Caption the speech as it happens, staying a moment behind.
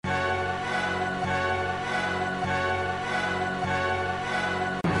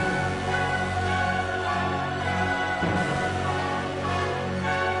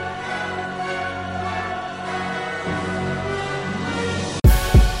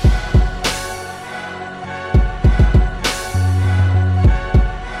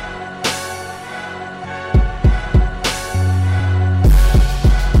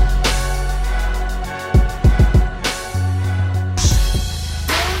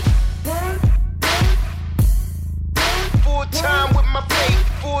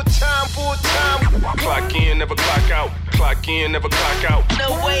never clock out. Clock in, never clock out.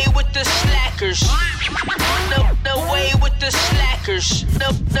 No way with the slackers. No way with the slackers.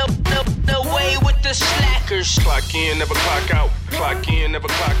 No way with the slackers. Clock in, never clock out. Clock in, never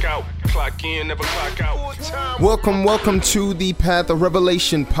clock out. Clock in, never clock out. Welcome to the Path of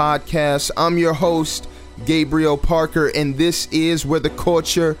Revelation podcast. I'm your host, Gabriel Parker, and this is where the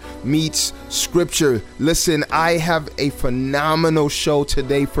culture meets scripture. Listen, I have a phenomenal show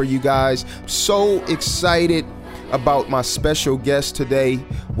today for you guys. So excited about my special guest today.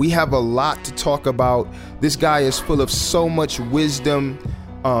 We have a lot to talk about. This guy is full of so much wisdom,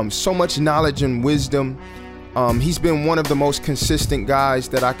 so much knowledge and wisdom. He's been one of the most consistent guys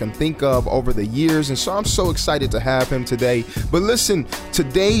that I can think of over the years, and so I'm so excited to have him today. But listen,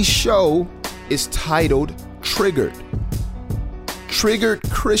 today's show is titled Triggered. Triggered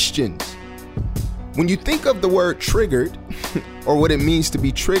Christians. When you think of the word triggered, or what it means to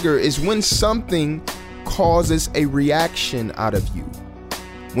be triggered, is when something causes a reaction out of you.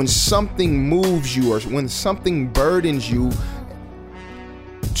 When something moves you, or when something burdens you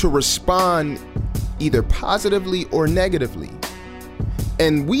to respond either positively or negatively.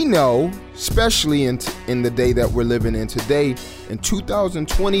 And we know, especially in the day that we're living in today, in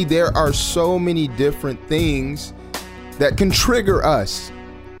 2020, there are so many different things that can trigger us.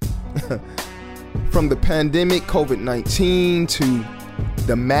 From the pandemic, COVID-19, to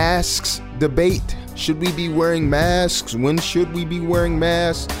the masks debate. Should we be wearing masks? When should we be wearing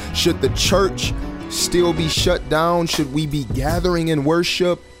masks? Should the church still be shut down? Should we be gathering in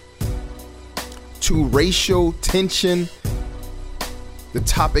worship? To racial tension, the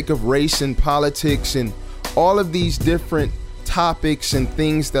topic of race and politics, and all of these different topics and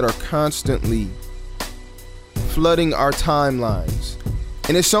things that are constantly flooding our timelines.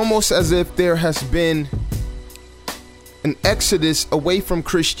 And it's almost as if there has been an exodus away from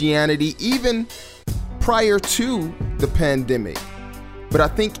Christianity even prior to the pandemic. But I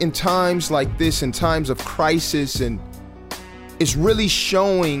think in times like this, in times of crisis, and it's really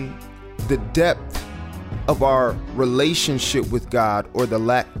showing the depth of our relationship with God, or the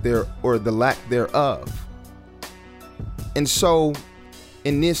lack thereof. And so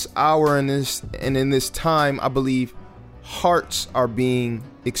in this hour and in this time, I believe hearts are being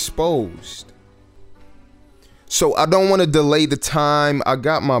exposed. So I don't want to delay the time. I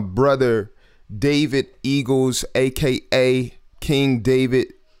got my brother David Eagles, aka King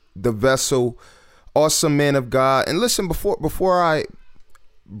David, the vessel, awesome man of God. And listen, before I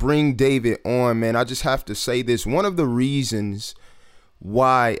bring David on, man, I just have to say this. One of the reasons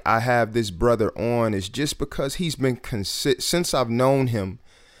why I have this brother on is just because he's been since I've known him.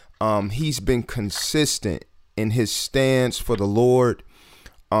 He's been consistent in his stance for the Lord.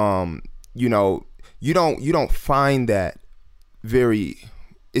 You don't find that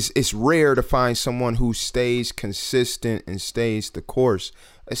it's rare to find someone who stays consistent and stays the course,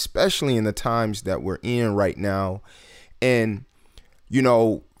 especially in the times that we're in right now. And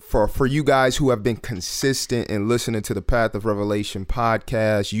for you guys who have been consistent in listening to the Path of Revelation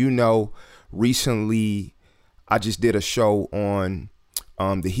podcast, recently I just did a show on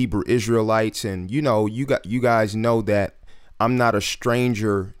the Hebrew Israelites, and you guys know that I'm not a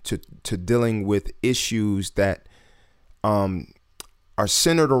stranger to dealing with issues that are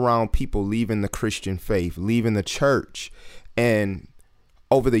centered around people leaving the Christian faith, leaving the church. And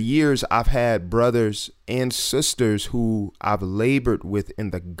over the years, I've had brothers and sisters who I've labored with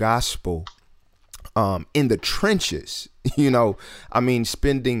in the gospel, in the trenches,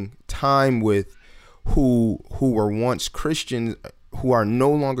 spending time with who were once Christians, who are no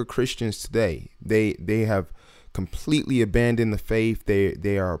longer Christians today. They have completely abandoned the faith.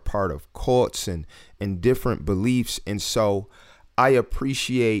 They are a part of cults and different beliefs. And so I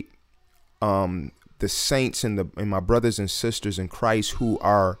appreciate the saints and my brothers and sisters in Christ who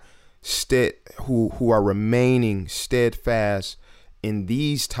are remaining steadfast in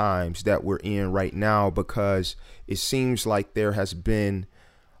these times that we're in right now, because it seems like there has been,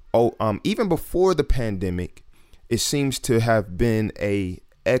 even before the pandemic, it seems to have been a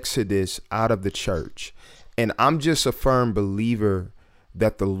exodus out of the church. And I'm just a firm believer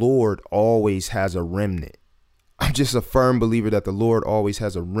that the Lord always has a remnant. I'm just a firm believer that the Lord always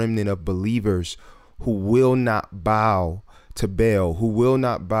has a remnant of believers who will not bow to Baal, who will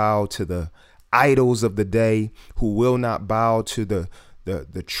not bow to the idols of the day, who will not bow to the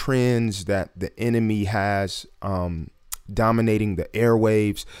trends that the enemy has dominating the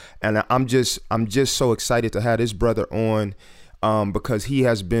airwaves. And I'm just so excited to have this brother on, because he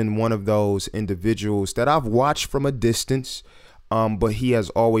has been one of those individuals that I've watched from a distance. but he has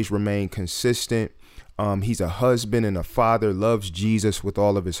always remained consistent. He's a husband and a father, loves Jesus with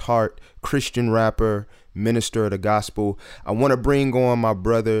all of his heart, Christian rapper, minister of the gospel. I want to bring on my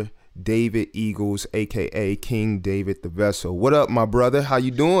brother, David Eagles, aka King David the Vessel. What up, my brother? How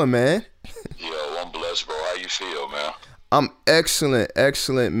you doing, man? Yo, I'm blessed, bro. How you feel, man? I'm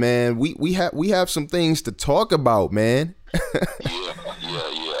excellent, man. We have some things to talk about, man. Yeah,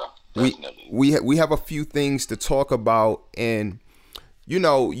 definitely. We have a few things to talk about, and you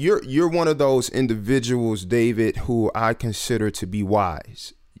know, you're one of those individuals, David, who I consider to be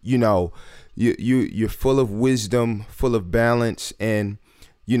wise. You know, you're full of wisdom, full of balance, and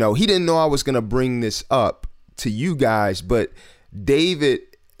you know, he didn't know I was gonna bring this up to you guys, but David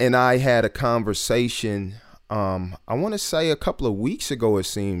and I had a conversation. I want to say a couple of weeks ago, it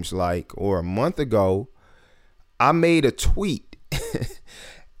seems like, or a month ago. I made a tweet,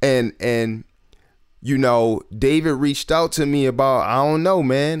 and you know, David reached out to me about, I don't know,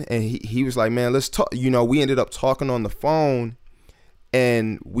 man. And he was like, man, let's talk. You know, we ended up talking on the phone,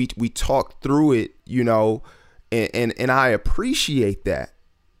 and we talked through it, you know, and I appreciate that.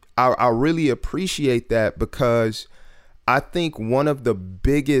 I really appreciate that, because I think one of the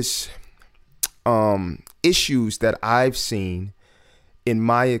biggest issues that I've seen in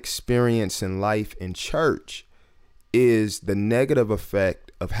my experience in life in church is the negative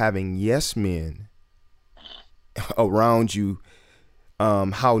effect of having yes men around you,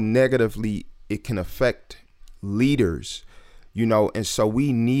 how negatively it can affect leaders, you know. And so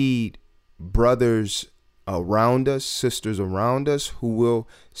we need brothers around us, sisters around us, who will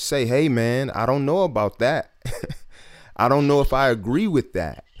say, hey man, I don't know about that. I don't know if I agree with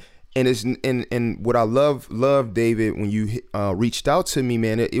that. And it's and what I love David, when you reached out to me,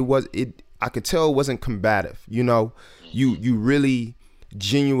 man, it I could tell it wasn't combative. You know, you really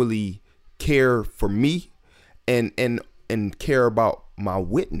genuinely care for me and care about my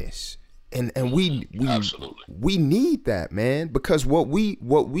witness. And we need that, man, because what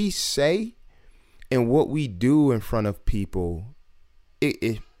we say and what we do in front of people,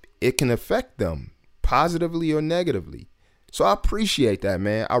 it can affect them positively or negatively. So I appreciate that,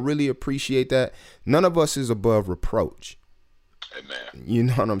 man. I really appreciate that. None of us is above reproach. Amen. You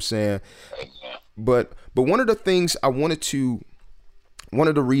know what I'm saying? Amen. But one of the things one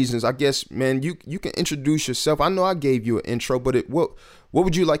of the reasons, I guess, man, you can introduce yourself. I know I gave you an intro, but what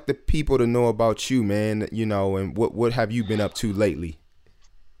would you like the people to know about you, man? You know, and what have you been up to lately?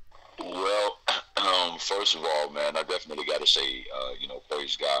 Well, first of all, man, I definitely got to say, you know,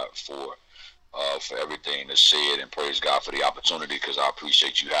 praise God for everything that's said, and praise God for the opportunity, because I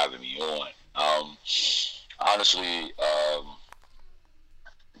appreciate you having me on. Honestly,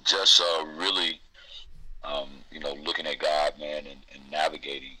 just really, you know, looking at God, man, and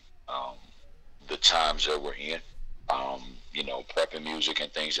navigating the times that we're in, you know, prepping music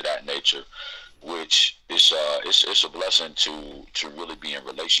and things of that nature, which is it's a blessing to really be in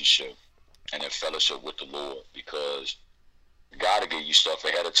relationship and in fellowship with the Lord, because God will give you stuff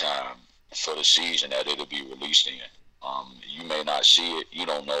ahead of time for the season that it'll be released in. You may not see it. You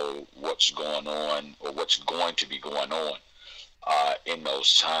don't know what's going on or what's going to be going on in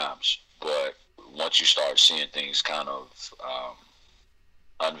those times. But once you start seeing things kind of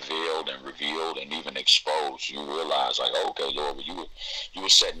unveiled and revealed and even exposed, you realize, like, okay, Lord, well, you were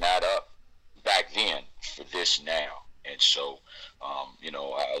setting that up back then for this now. And so, you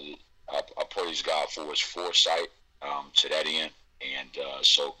know, I praise God for his foresight to that end. And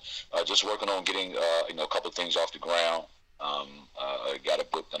so just working on getting, you know, a couple of things off the ground. I got a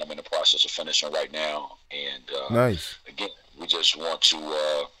book that I'm in the process of finishing right now. And nice. Again, we just want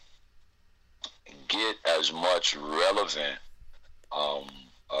to get as much relevant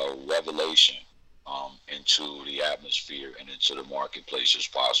revelation into the atmosphere and into the marketplace as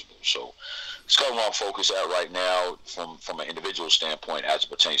possible. So it's kind of where I'm focused at right now from an individual standpoint as it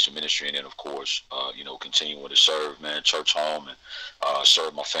pertains to ministry, and then of course, you know, continuing to serve, man, church home, and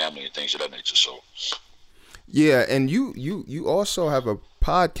serve my family and things of that nature. So yeah, and you also have a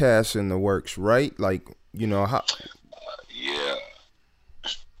podcast in the works, right? Like, you know, how yeah.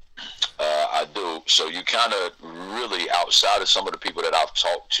 I do. So you kind of really, outside of some of the people that I've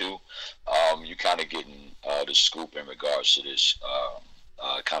talked to, you kind of getting the scoop in regards to this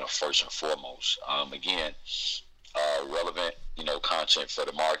kind of first and foremost. Again, relevant, you know, content for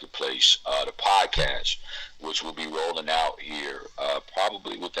the marketplace, the podcast, which will be rolling out here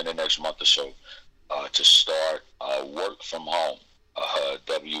probably within the next month or so, to start work from home,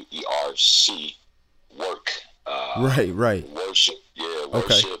 WERC, work. Right. Worship, yeah,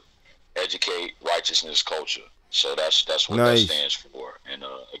 worship. Okay. Educate, righteousness, culture. So that's what nice. That stands for. And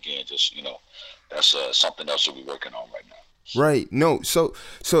again, just, you know, that's something else that we're working on right now. Right. No. So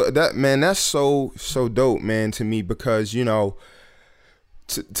that, man, that's so dope, man, to me, because, you know,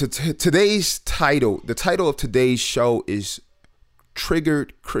 today's title, the title of today's show is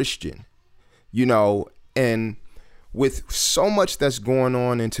Triggered Christian, you know, and with so much that's going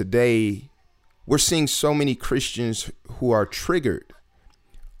on in today, we're seeing so many Christians who are triggered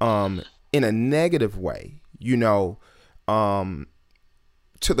in a negative way, you know,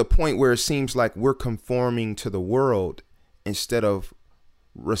 to the point where it seems like we're conforming to the world instead of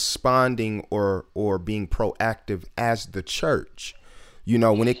responding or being proactive as the church. You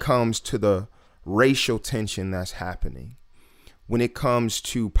know, when it comes to the racial tension that's happening, when it comes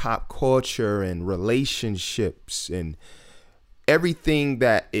to pop culture and relationships and everything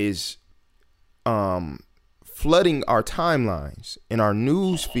that is flooding our timelines and our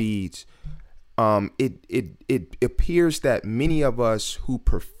news feeds, it appears that many of us who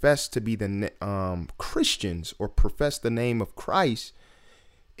profess to be the Christians or profess the name of Christ,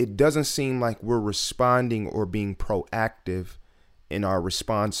 it doesn't seem like we're responding or being proactive in our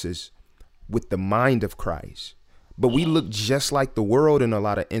responses with the mind of Christ. But we look just like the world in a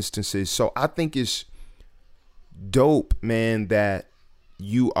lot of instances. So I think it's dope, man, that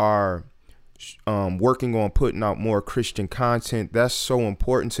you are working on putting out more Christian content. That's so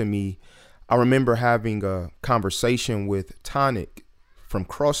important to me. I remember having a conversation with Tonic from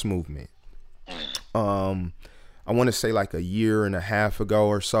Cross Movement. I want to say like a year and a half ago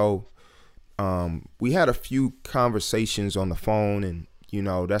or so. We had a few conversations on the phone, and, you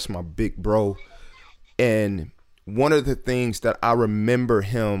know, that's my big bro. And one of the things that I remember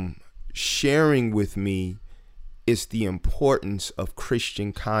him sharing with me is the importance of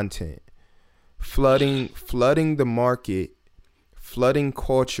Christian content, flooding the market, flooding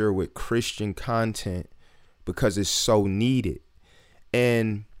culture with Christian content because it's so needed.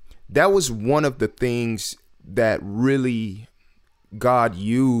 And that was one of the things that really God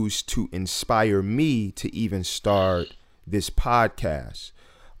used to inspire me to even start this podcast,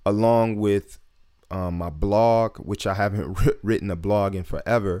 along with my blog, which I haven't written a blog in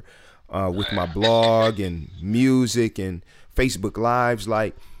forever, with my blog and music and Facebook Lives.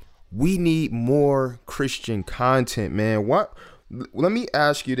 Like, we need more Christian content, man. Let me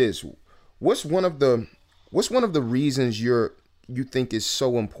ask you this. What's one of the reasons you think is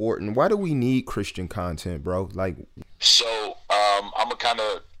so important? Why do we need Christian content, bro? Like, so I'm gonna kind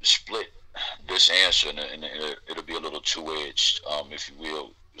of split this answer, and it'll be a little two-edged, if you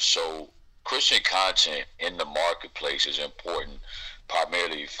will. So Christian content in the marketplace is important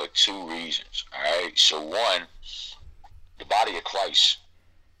primarily for two reasons. All right. So one, the body of Christ,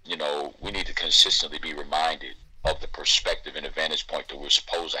 you know, we need to consistently be reminded of the perspective and the vantage point that we're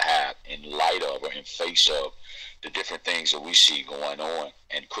supposed to have in light of or in face of the different things that we see going on.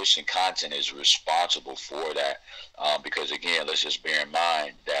 And Christian content is responsible for that, because, again, let's just bear in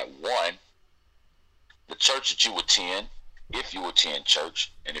mind that, one, the church that you attend, if you attend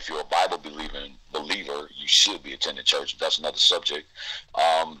church, and if you're a Bible believing believer, you should be attending church. That's another subject.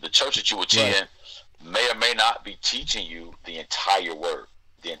 The church that you attend may or may not be teaching you the entire word.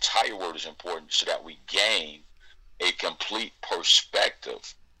 The entire word is important so that we gain a complete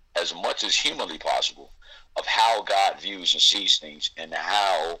perspective, as much as humanly possible, of how God views and sees things and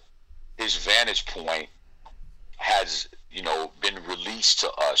how his vantage point has, you know, been released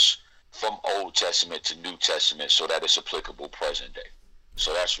to us from Old Testament to New Testament so that it's applicable present day.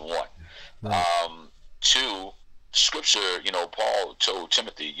 So that's one. Right. Two, scripture, you know, Paul told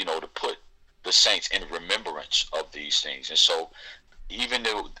Timothy, you know, to put the saints in remembrance of these things. And so even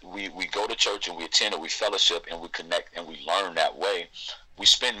though we go to church and we attend and we fellowship and we connect and we learn that way, we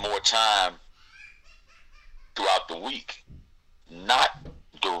spend more time throughout the week not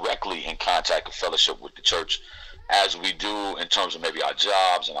directly in contact or fellowship with the church as we do in terms of maybe our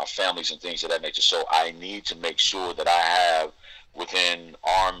jobs and our families and things of that nature. So I need to make sure that I have within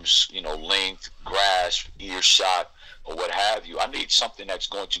arm's, you know, length, grasp, earshot, or what have you. I need something that's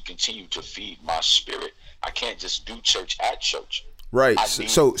going to continue to feed my spirit. I can't just do church at church. Right.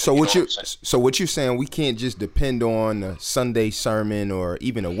 So what you're saying, we can't just depend on a Sunday sermon or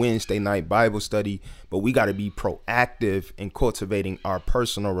even a Wednesday night Bible study, but we got to be proactive in cultivating our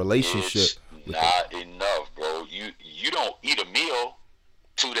personal relationship. It's not enough, bro. You don't eat a meal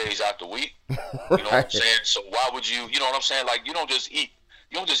 2 days out the week. You know what I'm saying? So why would you know what I'm saying? Like, you don't just eat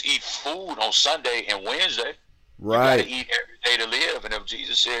food on Sunday and Wednesday. Right. You gotta eat every day to live. And if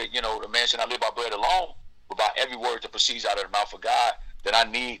Jesus said, you know, the man should not live by bread alone, but by every word that proceeds out of the mouth of God, then I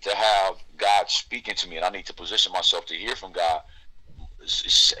need to have God speaking to me, and I need to position myself to hear from God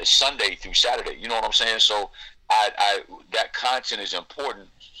Sunday through Saturday. You know what I'm saying? So that content is important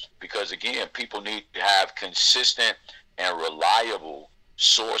because, again, people need to have consistent and reliable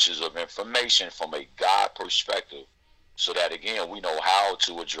sources of information from a God perspective, so that, again, we know how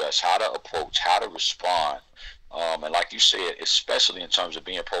to address, how to approach, how to respond. And like you said, especially in terms of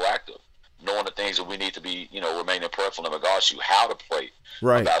being proactive, knowing the things that we need to be, remaining prayerful in regards to how to pray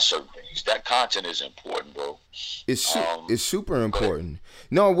about certain things. That content is important, bro. It's super important.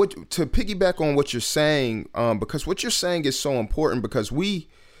 No, to piggyback on what you're saying, because what you're saying is so important, because we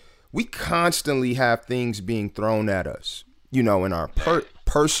constantly have things being thrown at us, in our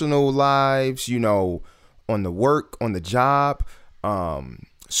personal lives, on the work, on the job,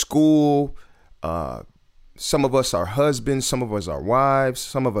 school. Some of us are husbands, some of us are wives,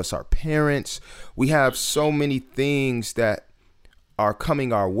 some of us are parents. We have so many things that are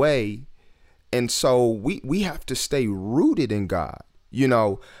coming our way. And so we have to stay rooted in God.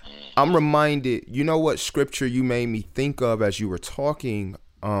 I'm reminded, what scripture you made me think of as you were talking,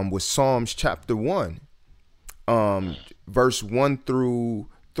 was Psalms chapter 1, verse 1 through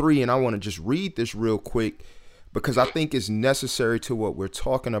 3. And I want to just read this real quick, because I think it's necessary to what we're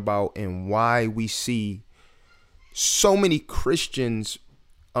talking about and why we see so many Christians.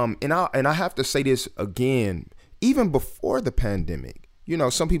 And I have to say this again, even before the pandemic,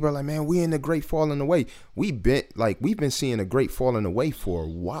 some people are like, man, we in the great falling away. We've been seeing a great falling away for a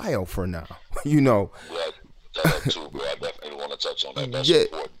while for now, That too, bro. I definitely want to touch on that. That's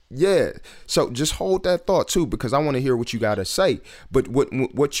important. Yeah. So just hold that thought too, because I want to hear what you got to say. But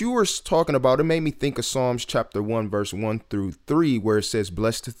what you were talking about, it made me think of Psalms chapter 1, verse 1 through 3, where it says,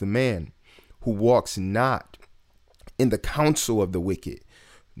 blessed is the man who walks not in the counsel of the wicked,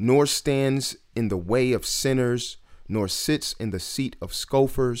 nor stands in the way of sinners, nor sits in the seat of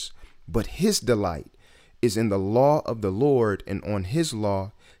scoffers, but his delight is in the law of the Lord, and on his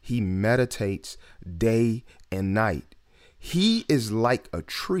law he meditates day and night. He is like a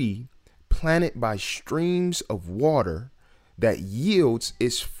tree planted by streams of water that yields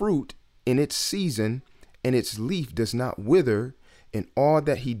its fruit in its season, and its leaf does not wither. In all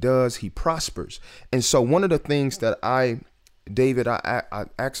that he does, he prospers. And so one of the things that I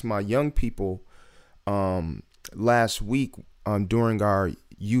asked my young people last week during our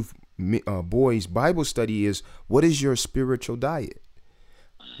youth boys Bible study is, what is your spiritual diet?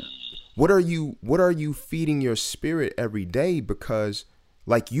 What are you feeding your spirit every day? Because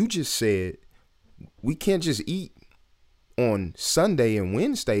like you just said, we can't just eat on Sunday and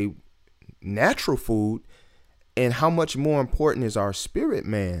Wednesday natural food. And how much more important is our spirit,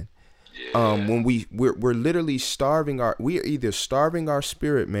 man? When we're literally we're either starving our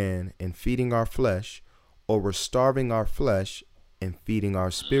spirit, man, and feeding our flesh, or we're starving our flesh and feeding our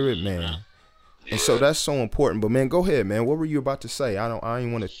spirit, man. And so that's so important. But man, go ahead, man. What were you about to say? I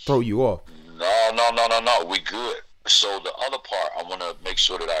didn't want to throw you off. No. We good. So the other part, I want to make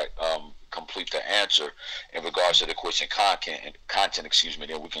sure that I complete the answer in regards to the question content.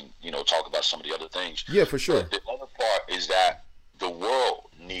 Then we can talk about some of the other things. Yeah, for sure. But the other part is that the world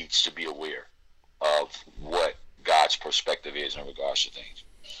needs to be aware of what God's perspective is in regards to things.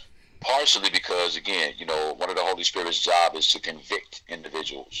 Partially because, again, one of the Holy Spirit's job is to convict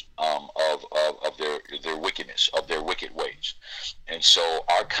individuals of their wickedness, of their wicked ways. And so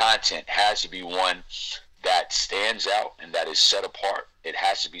our content has to be one that stands out and that is set apart. It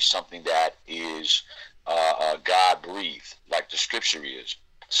has to be something that is God-breathed, like the scripture is,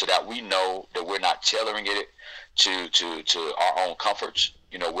 so that we know that we're not tailoring it to our own comforts.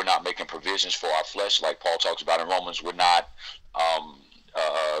 We're not making provisions for our flesh, like Paul talks about in Romans. We're not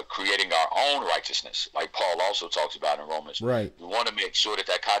creating our own righteousness, like Paul also talks about in Romans. Right. We want to make sure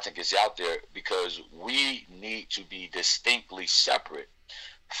that content gets out there, because we need to be distinctly separate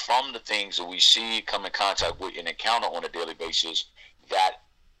from the things that we see, come in contact with, and encounter on a daily basis that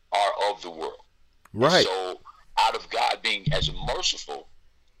are of the world. Right. And so out of God being as merciful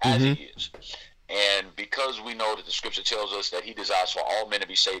as he is, and because we know that the scripture tells us that he desires for all men to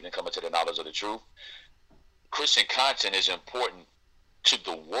be saved and come into the knowledge of the truth, Christian content is important to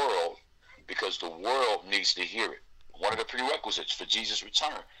the world, because the world needs to hear it. One of the prerequisites for Jesus'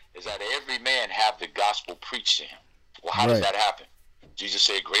 return is that every man have the gospel preached to him. Well, how does that happen? Jesus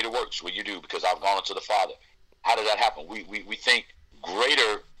said, greater works will you do, because I've gone unto the Father. How does that happen? We think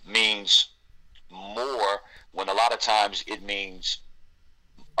greater means more, when a lot of times it means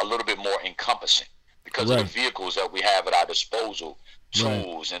a little bit more encompassing, because of the vehicles that we have at our disposal,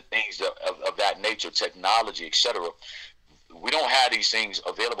 tools and things of that nature, technology, etc. We don't have these things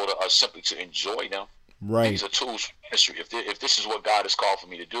available to us simply to enjoy them. Right. These are tools for ministry. If this is what God has called for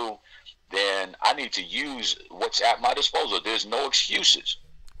me to do, then I need to use what's at my disposal. There's no excuses.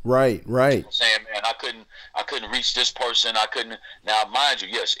 Right. I'm saying, man, I couldn't reach this person. I couldn't. Now, mind you,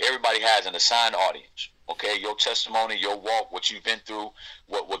 yes, everybody has an assigned audience. Okay, your testimony, your walk, what you've been through,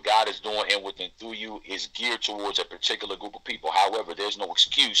 what God is doing in within through you is geared towards a particular group of people. However, there's no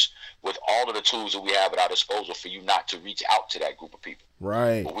excuse with all of the tools that we have at our disposal for you not to reach out to that group of people.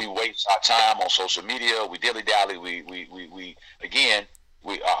 Right. But we waste our time on social media. We dilly dally. We again,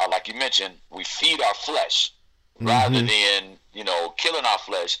 like you mentioned, we feed our flesh rather than killing our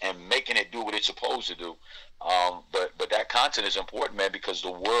flesh and making it do what it's supposed to do. But that content is important, man, because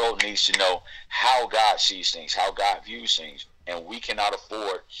the world needs to know how God sees things, how God views things, and we cannot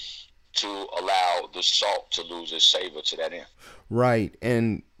afford to allow the salt to lose its savor to that end. Right.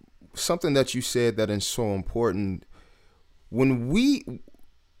 And something that you said that is so important,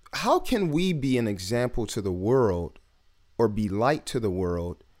 how can we be an example to the world or be light to the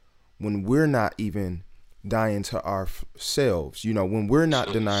world when we're not even dying to ourselves, when we're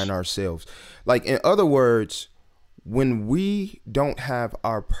not denying ourselves? Like, in other words, when we don't have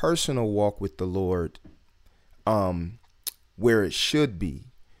our personal walk with the Lord where it should be,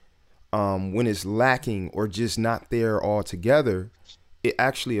 when it's lacking or just not there altogether, it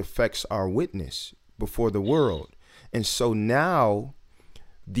actually affects our witness before the world. And so now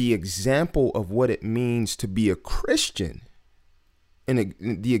the example of what it means to be a Christian and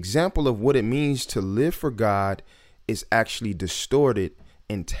the example of what it means to live for God is actually distorted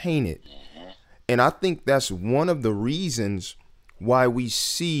and tainted. And I think that's one of the reasons why we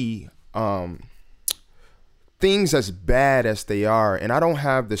see things as bad as they are. And I don't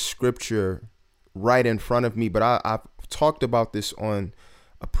have the scripture right in front of me, but I've talked about this on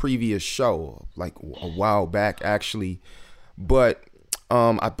a previous show, like a while back, actually. But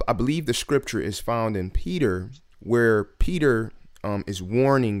I believe the scripture is found in Peter, where Peter is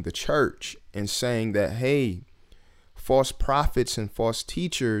warning the church and saying that, hey, false prophets and false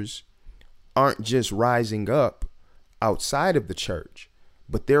teachers aren't just rising up outside of the church,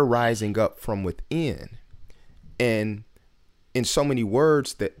 but they're rising up from within. And in so many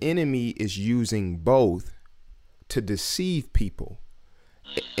words, the enemy is using both to deceive people.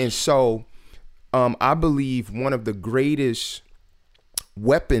 And so I believe one of the greatest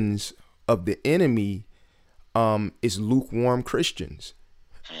weapons of the enemy is lukewarm Christians,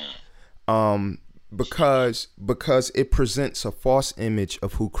 because it presents a false image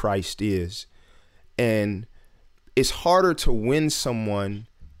of who Christ is. And it's harder to win someone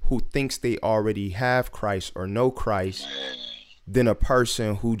who thinks they already have Christ or know Christ than a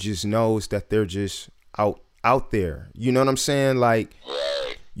person who just knows that they're just out there. You know what I'm saying? Like,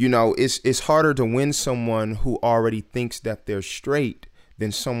 it's harder to win someone who already thinks that they're straight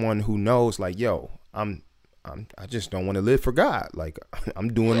than someone who knows, like, yo, I just don't want to live for God. Like,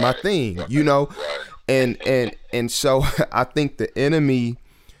 I'm doing my thing, and so I think the enemy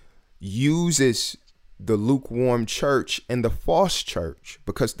uses the lukewarm church and the false church,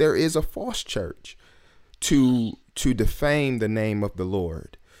 because there is a false church, to defame the name of the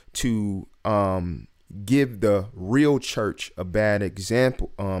Lord, to give the real church a bad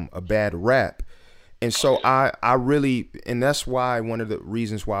example, a bad rap. And so I really, and that's why one of the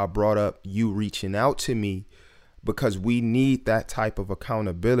reasons why I brought up you reaching out to me, because we need that type of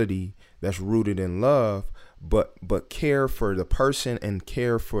accountability that's rooted in love, but care for the person and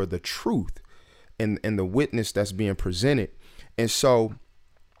care for the truth and the witness that's being presented. And so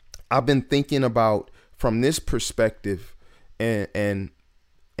I've been thinking about from this perspective, and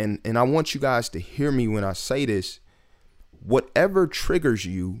I want you guys to hear me when I say this: whatever triggers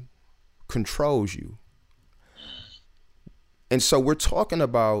you controls you. And so we're talking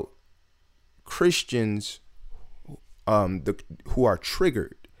about Christians who are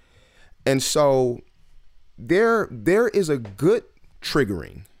triggered. And so there is a good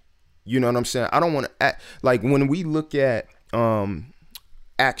triggering. You know what I'm saying? I don't want to act like when we look at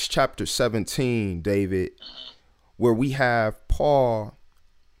Acts chapter 17, David, where we have Paul,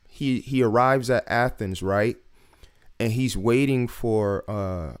 he arrives at Athens, right? And he's waiting for,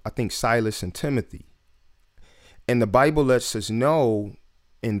 I think, Silas and Timothy. And the Bible lets us know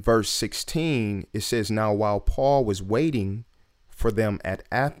in verse 16, it says, now while Paul was waiting for them at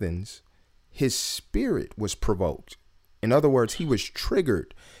Athens, his spirit was provoked. In other words, he was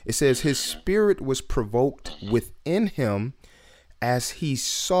triggered. It says his spirit was provoked within him as he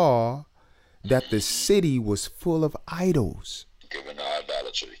saw that the city was full of idols. Given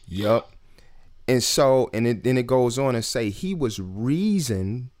idolatry. Yep. And so, then it goes on and say he was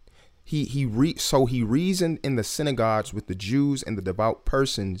reasoned. He reasoned in the synagogues with the Jews and the devout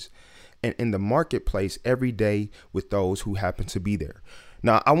persons, and in the marketplace every day with those who happened to be there.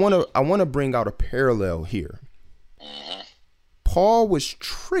 Now, I want to bring out a parallel here. Paul was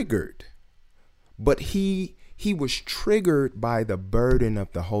triggered, but he was triggered by the burden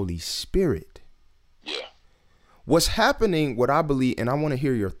of the Holy Spirit. Yeah. What's happening, what I believe, and I want to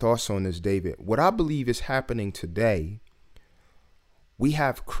hear your thoughts on this, David. What I believe is happening today, we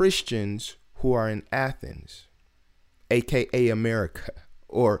have Christians who are in Athens, aka America,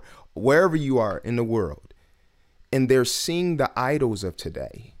 or wherever you are in the world, and they're seeing the idols of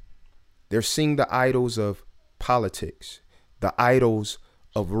today. They're seeing the idols of politics, the idols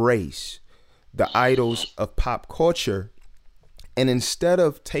of race, the idols of pop culture. And instead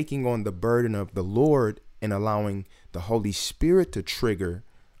of taking on the burden of the Lord and allowing the Holy Spirit to trigger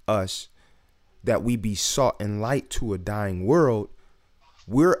us, that we be salt and light to a dying world,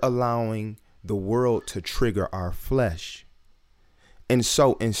 we're allowing the world to trigger our flesh. And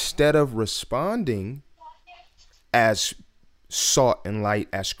so instead of responding as salt and light,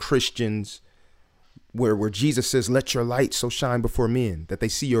 as Christians, where Jesus says, let your light so shine before men that they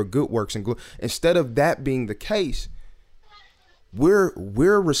see your good works and instead of that being the case, we're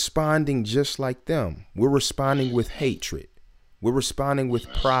responding just like them. We're responding with hatred. We're responding with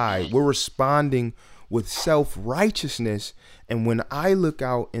pride. We're responding with self-righteousness. And when I look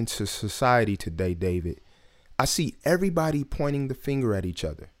out into society today, David, I see everybody pointing the finger at each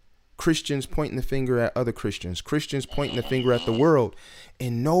other. Christians pointing the finger at other Christians, Christians pointing the finger at the world,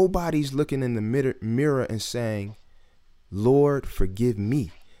 and nobody's looking in the mirror and saying, Lord, forgive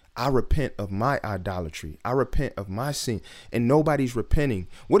me. I repent of my idolatry. I repent of my sin, and nobody's repenting.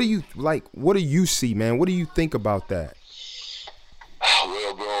 What do you like? What do you see, man? What do you think about that?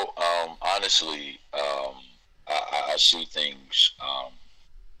 Well, bro, honestly, I see things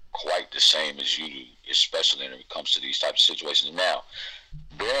quite the same as you do, especially when it comes to these types of situations. Now,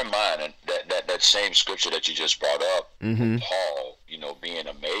 bear in mind that same scripture that you just brought up, Paul, being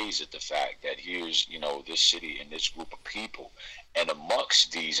amazed at the fact that here's, this city and this group of people, and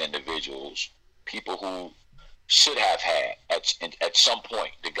amongst these individuals, people who should have had at some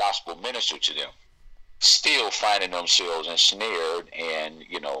point the gospel ministered to them, still finding themselves ensnared and,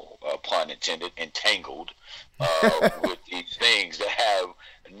 pun intended, entangled with these things that have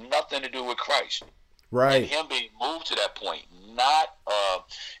nothing to do with Christ. Right. And him being moved to that point,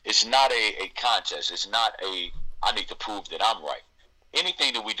 it's not a contest. It's not I need to prove that I'm right.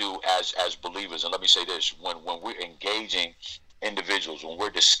 Anything that we do as believers, and let me say this, when we're engaging individuals, when we're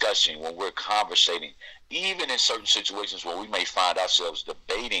discussing, when we're conversating, even in certain situations where we may find ourselves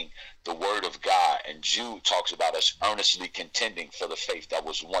debating the word of God, and Jude talks about us earnestly contending for the faith that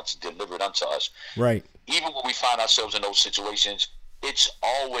was once delivered unto us. Right. Even when we find ourselves in those situations, it's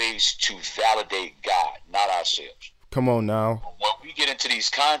always to validate God, not ourselves. Come on now. When we get into these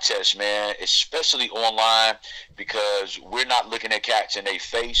contests, man, especially online, because we're not looking at cats in their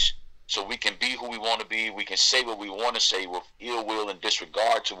face, so we can be who we want to be. We can say what we want to say with ill will and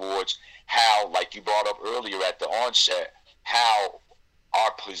disregard towards how, like you brought up earlier at the onset, how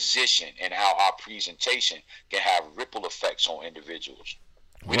our position and how our presentation can have ripple effects on individuals.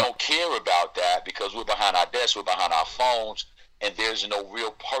 We don't care about that because we're behind our desks, we're behind our phones, and there's no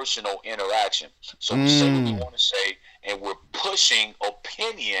real personal interaction. So we say what we want to say, and we're pushing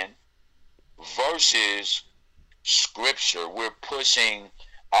opinion versus scripture. We're pushing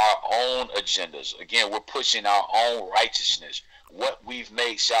our own agendas. Again, we're pushing our own righteousness, what we've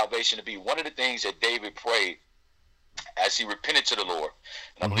made salvation to be. One of the things that David prayed as he repented to the Lord,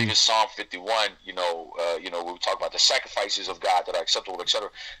 and I believe it's Psalm 51, we talk about the sacrifices of God that are acceptable, etc.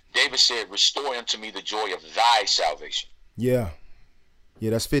 David said, restore unto me the joy of thy salvation. Yeah,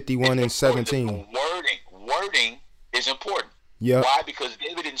 that's 51 and 17. The wording is important. Yeah. Why? Because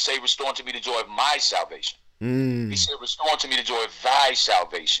David didn't say, restore unto me the joy of my salvation. He said, restore unto me the joy of thy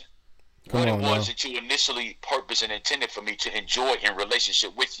salvation. What it was that you initially purposed and intended for me to enjoy in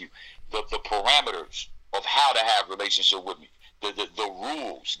relationship with you. The parameters of how to have relationship with me. The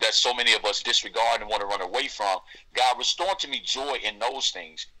rules that so many of us disregard and want to run away from. God, restore to me joy in those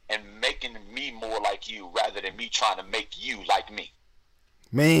things and making me more like you rather than me trying to make you like me.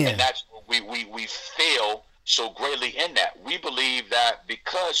 Man. And that's we fail so greatly in that. We believe that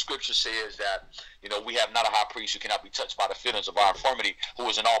because scripture says that, we have not a high priest who cannot be touched by the feelings of our infirmity, who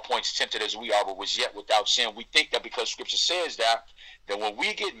is in all points tempted as we are, but was yet without sin. We think that because scripture says that when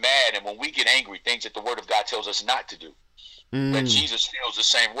we get mad and when we get angry, things that the word of God tells us not to do, that Jesus feels the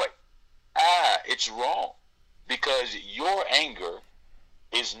same way. It's wrong, because your anger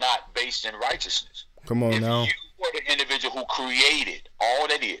is not based in righteousness. Come on now. If you were the individual who created all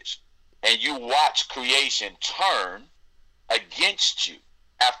that is, and you watch creation turn against you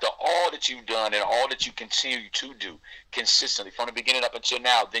after all that you've done and all that you continue to do consistently from the beginning up until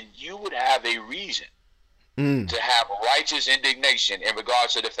now, then you would have a reason to have righteous indignation in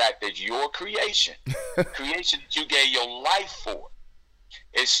regards to the fact that your creation that you gave your life for,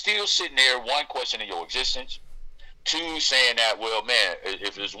 it's still sitting there, one, questioning your existence. Two, saying that, well, man,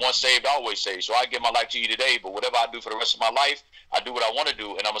 if there's one saved, always saved. So I give my life to you today, but whatever I do for the rest of my life, I do what I want to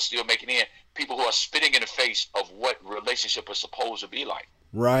do, and I'm still making in people who are spitting in the face of what relationship is supposed to be like.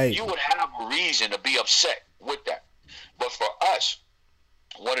 Right. You would have a reason to be upset with that. But for us,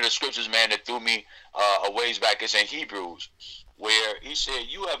 one of the scriptures, man, that threw me a ways back is in Hebrews, where he said,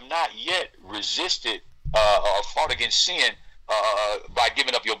 you have not yet resisted or fought against sin by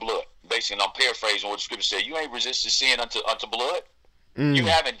giving up your blood. Basically, I'm paraphrasing what the scripture said. You ain't resisted sin unto blood. You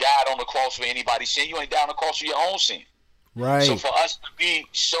haven't died on the cross for anybody's sin. You ain't died on the cross for your own sin. Right. So for us to be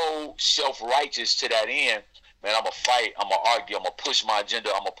so self-righteous to that end, man, I'm going to fight, I'm going to argue, I'm going to push my agenda,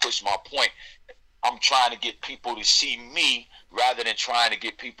 I'm going to push my point. I'm trying to get people to see me rather than trying to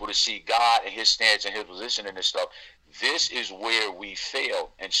get people to see God and his stance and his position and this stuff. This is where we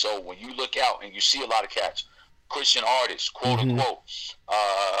fail. And so when you look out and you see a lot of cats, Christian artists, quote unquote,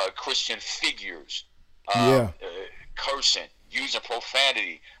 Christian figures, cursing, using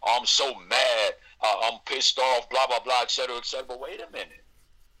profanity, I'm so mad, I'm pissed off, blah, blah, blah, et cetera, et cetera. But wait a minute.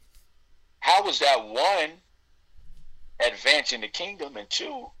 How is that, one, advancing the kingdom, and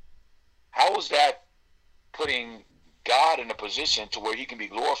two, how is that putting God in a position to where he can be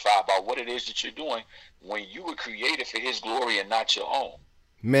glorified by what it is that you're doing when you were created for his glory and not your own?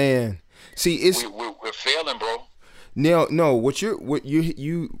 Man, see, it's we're failing, bro. No, what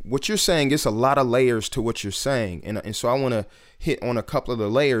you're saying, it's a lot of layers to what you're saying, and so I want to hit on a couple of the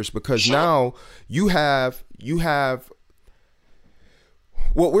layers, because now you have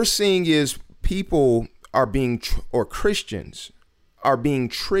what we're seeing is people are being or Christians are being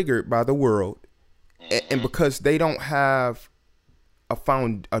triggered by the world, and because they don't have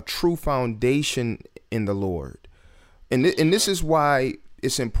a true foundation in the Lord, and this is why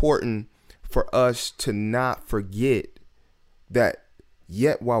it's important for us to not forget that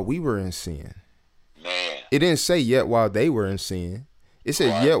yet while we were in sin, man. It didn't say yet while they were in sin. It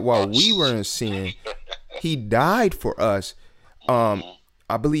said yet while we were in sin, he died for us.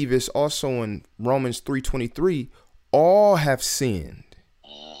 I believe it's also in Romans 3:23, all have sinned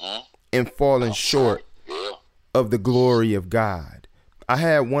and fallen short of the glory of God. I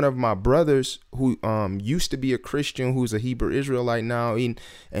had one of my brothers who used to be a Christian, who's a Hebrew Israelite now, and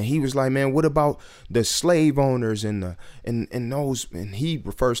he was like, man, what about the slave owners and those, and he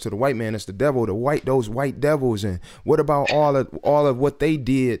refers to the white man as the devil, those white devils, and what about all of what they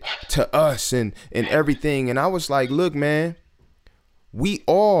did to us and everything? And I was like, look, man, we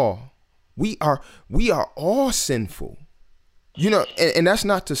are all sinful. You know, and that's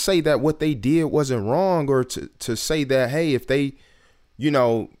not to say that what they did wasn't wrong, or to say that, hey, if they,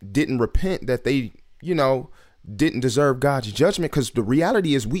 didn't repent, that they, didn't deserve God's judgment, because the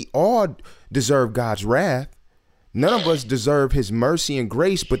reality is we all deserve God's wrath. None of us deserve his mercy and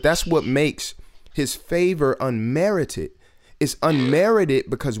grace, but that's what makes his favor unmerited. It's unmerited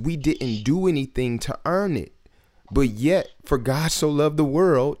because we didn't do anything to earn it. But yet, for God so loved the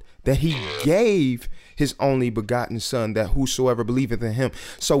world that he gave his only begotten son, that whosoever believeth in him.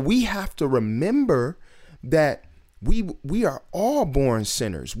 So we have to remember that we are all born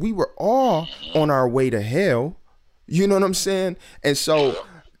sinners. We were all on our way to hell. You know what I'm saying? And so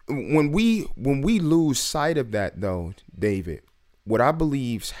when we lose sight of that, though, David, what I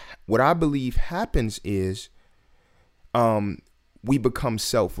believe happens is we become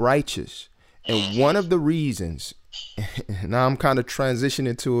self-righteous. And one of the reasons, now I'm kind of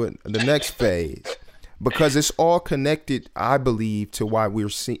transitioning to the next phase, because it's all connected, I believe, to why we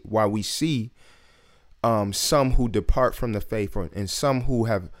see some who depart from the faith, and some who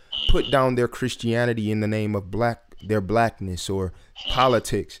have put down their Christianity in the name of their blackness or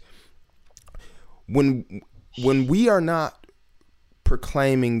politics. When we are not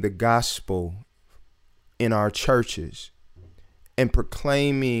proclaiming the gospel in our churches and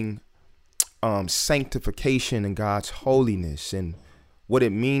proclaiming sanctification and God's holiness and what it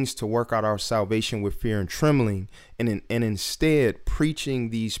means to work out our salvation with fear and trembling, and instead preaching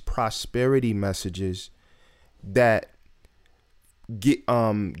these prosperity messages that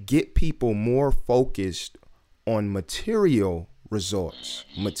get people more focused on material results,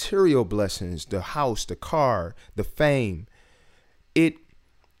 material blessings, the house, the car, the fame.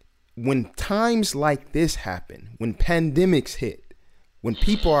 When times like this happen, when pandemics hit, when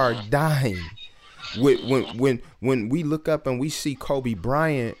people are dying, when we look up and we see Kobe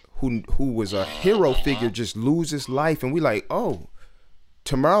Bryant, who was a hero figure, just lose his life, and we like, oh,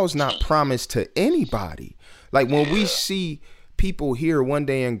 tomorrow's not promised to anybody. Like when we see people here one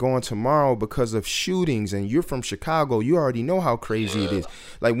day and gone tomorrow because of shootings, and you're from Chicago, you already know how crazy it is.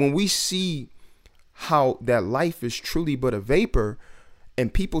 Like when we see how that life is truly but a vapor,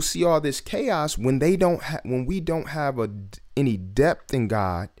 And people see all this chaos when we don't have any depth in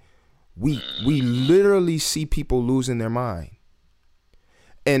God. We literally see people losing their mind.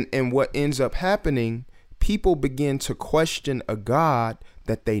 And what ends up happening, people begin to question a God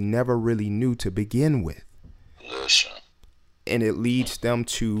that they never really knew to begin with. Listen. And it leads them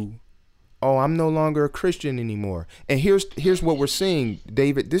to, oh, I'm no longer a Christian anymore. And here's what we're seeing,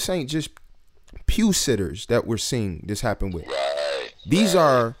 David. This ain't just pew sitters that we're seeing this happen with. Right. These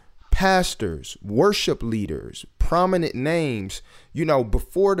are pastors, worship leaders, prominent names. You know,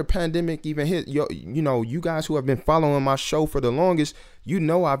 before the pandemic even hit, you guys who have been following my show for the longest,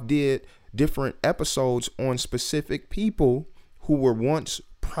 I've did different episodes on specific people who were once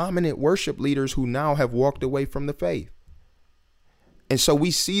prominent worship leaders who now have walked away from the faith. And so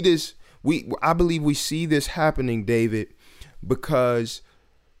we see this, I believe we see this happening, David, because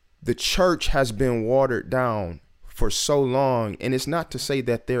the church has been watered down for so long. And it's not to say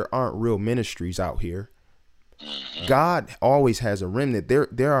that there aren't real ministries out here. God always has a remnant.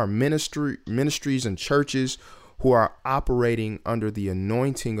 There are ministries and churches who are operating under the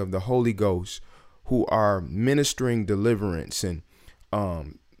anointing of the Holy Ghost, who are ministering deliverance, and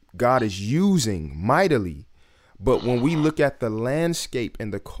God is using mightily. But when we look at the landscape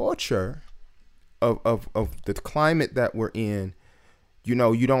and the culture of the climate that we're in, you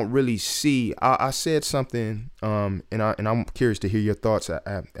don't really see. I said something, and I'm curious to hear your thoughts.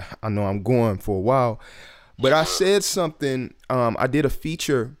 I know I'm going for a while, but I said something. I did a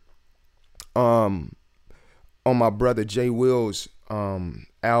feature on my brother Jay Will's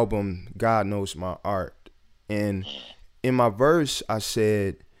album, God Knows My Art, and in my verse, I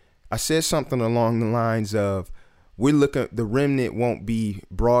said something along the lines of, the remnant won't be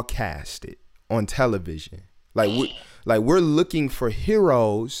broadcasted on television. We're looking for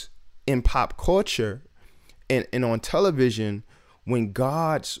heroes in pop culture and on television when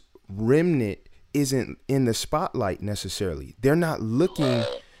God's remnant isn't in the spotlight necessarily. They're not looking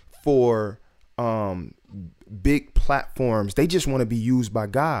for big platforms. They just want to be used by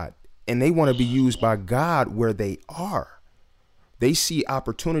God, and they want to be used by God where they are. They see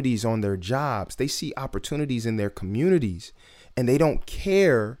opportunities on their jobs. They see opportunities in their communities, and they don't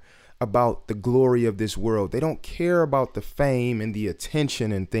care about the glory of this world. They don't care about the fame and the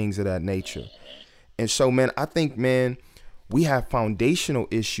attention and things of that nature. And so, man, I think, we have foundational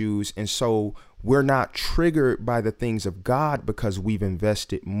issues. And so we're not triggered by the things of God because we've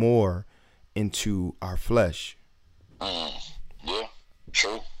invested more into our flesh. Yeah,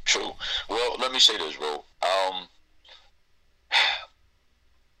 true. Well, let me say this, bro.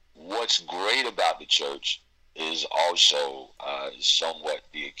 What's great about the church is also somewhat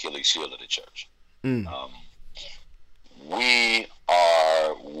the Achilles heel of the church. We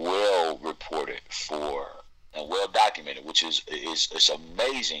are well reported for and well documented, which is it's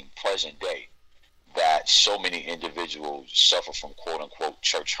amazing present day that so many individuals suffer from quote unquote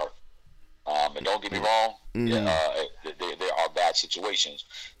church hurt. And don't get me wrong, there are bad situations,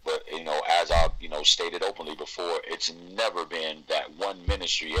 but as I've stated openly before, it's never been that one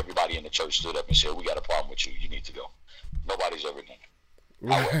ministry, everybody in the church stood up and said, "We got a problem with you. You need to go." Nobody's ever done it.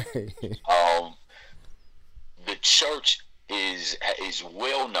 Right. However, the church is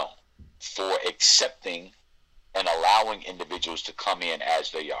well known for accepting and allowing individuals to come in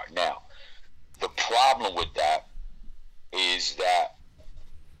as they are. Now, the problem with that is that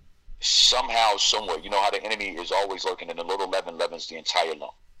somehow, somewhere, you know how the enemy is always lurking, and the little leaven leavens the entire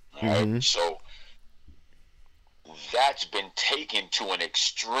lump. All right? So that's been taken to an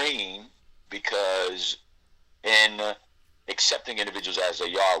extreme because in accepting individuals as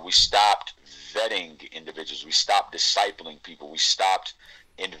they are, we stopped vetting individuals. We stopped discipling people. We stopped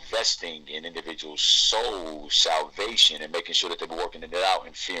investing in individuals' soul salvation and making sure that they were working it out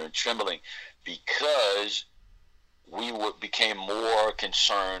in fear and trembling, because we became more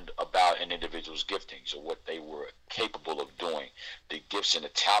concerned about an individual's giftings or what they were capable of doing, the gifts and the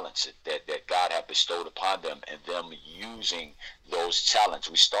talents that God had bestowed upon them, and them using those talents.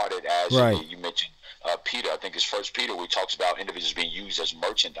 We started as you mentioned Peter, I think it's First Peter, where he talks about individuals being used as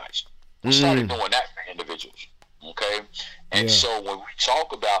merchandise. We started doing that for individuals, okay? And so when we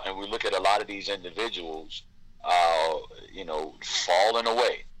talk about and we look at a lot of these individuals, falling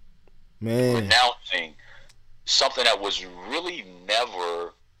away, renouncing something that was really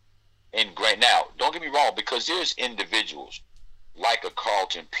never ingrained. Now, don't get me wrong, because there's individuals like a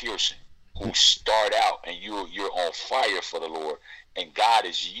Carlton Pearson who start out and you're on fire for the Lord and God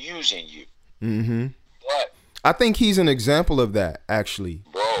is using you. But I think he's an example of that, actually.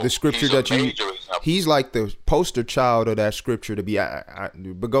 Bro, the scripture he's like the poster child of that scripture to be.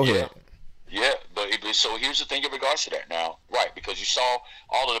 But go ahead. Yeah, but So here's the thing in regards to that now, right? Because you saw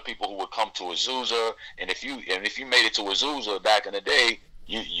all of the people who would come to Azusa, and if you made it to Azusa back in the day,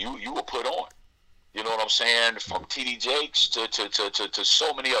 you were put on. You know what I'm saying? From T.D. Jakes to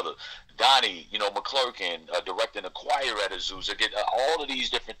so many other. Donnie, McClurkin, directing the choir at Azusa, get all of these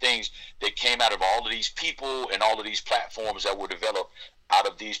different things that came out of all of these people and all of these platforms that were developed out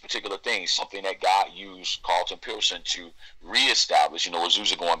of these particular things. Something that God used Carlton Pearson to reestablish,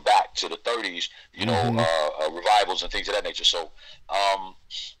 Azusa going back to the 30s, revivals and things of that nature. So,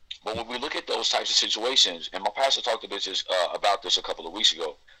 but when we look at those types of situations, and my pastor talked about this a couple of weeks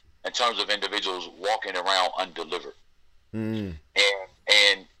ago, in terms of individuals walking around undelivered, and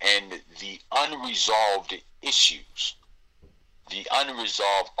the unresolved issues, the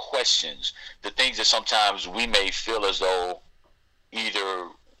unresolved questions, the things that sometimes we may feel as though either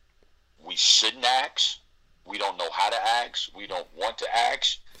we shouldn't ask, we don't know how to ask, we don't want to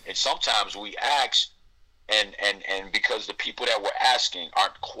ask, and sometimes we ask, and because the people that we're asking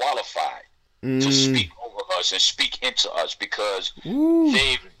aren't qualified to speak over us and speak into us, because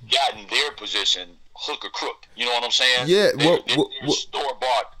they've gotten their position hook or crook. You know what I'm saying? Yeah. They're store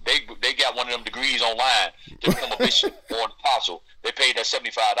bought. They got one of them degrees online to become a bishop or an apostle. They paid that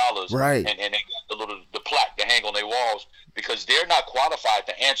 $75, right? And they got the plaque to hang on their walls, because they're not qualified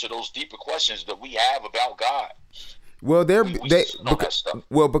to answer those deeper questions that we have about God. Well,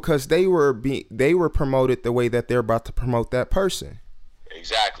 because they were promoted the way that they're about to promote that person.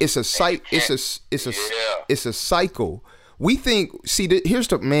 Exactly. It's a cycle. We think, here's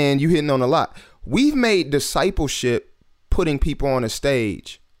the man, you hitting on a lot. We've made discipleship putting people on a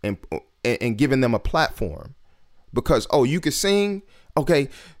stage and giving them a platform, because you can sing, okay,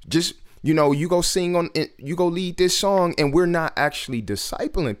 just you go sing you go lead this song, and we're not actually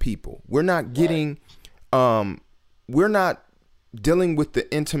discipling people. We're not getting we're not dealing with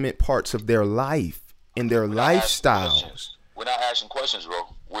the intimate parts of their life and their lifestyles. We're not asking questions,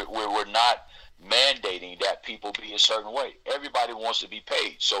 bro. We're not mandating that people be a certain way. Everybody wants to be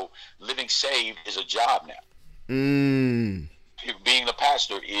paid. So living saved is a job now. Being a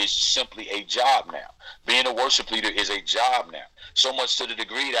pastor is simply a job now. Being a worship leader is a job now. So much to the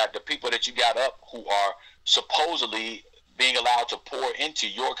degree that the people that you got up who are supposedly being allowed to pour into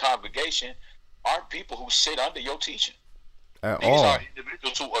your congregation aren't people who sit under your teaching. These are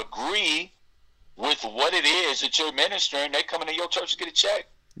individuals who agree with what it is that you're ministering. They come into your church to get a check.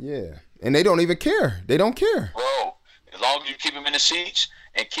 Yeah, and they don't even care. They don't care. Bro, as long as you keep them in the seats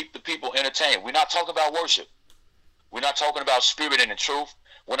and keep the people entertained. We're not talking about worship. We're not talking about spirit and the truth.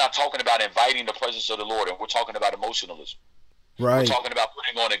 We're not talking about inviting the presence of the Lord, and we're talking about emotionalism. Right. We're talking about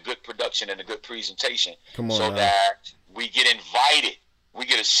putting on a good production and a good presentation that we get invited. We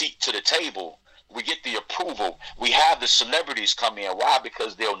get a seat to the table. We get the approval. We have the celebrities come in. Why?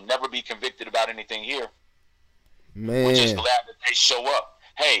 Because they'll never be convicted about anything here. Man. We're just glad that they show up.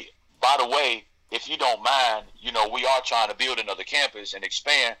 Hey, by the way, if you don't mind, we are trying to build another campus and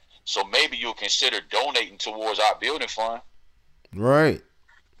expand, so maybe you'll consider donating towards our building fund. Right.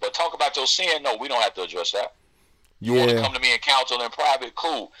 But talk about your sin. No, we don't have to address that. You want to come to me and counsel in private?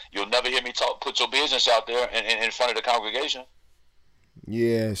 Cool. You'll never hear me put your business out there in front of the congregation.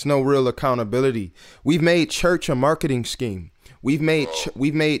 Yeah, it's no real accountability. We've made church a marketing scheme. We've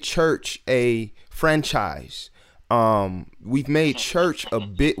made church a franchise. We've made church a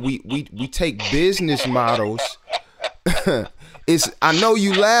bit. We take business models. I know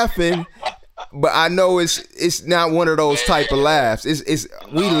you laughing, but I know it's not one of those type of laughs.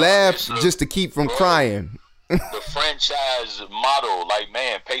 We laugh just to keep from crying. The franchise model,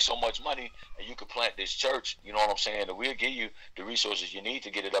 pay so much money and you can plant this church. You know what I'm saying? And we'll give you the resources you need to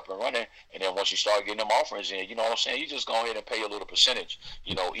get it up and running. And then once you start getting them offerings in, you know what I'm saying? You just go ahead and pay a little percentage,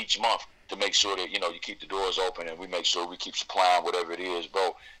 each month to make sure that, you keep the doors open and we make sure we keep supplying whatever it is,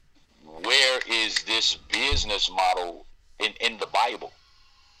 bro. Where is this business model in the Bible?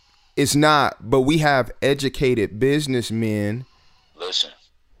 It's not, but we have educated businessmen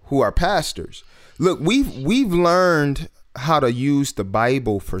who are pastors. Look, we've learned how to use the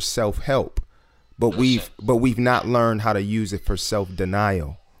Bible for self-help, but we've not learned how to use it for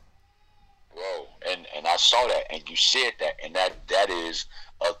self-denial. Bro, and I saw that, and you said that, and that is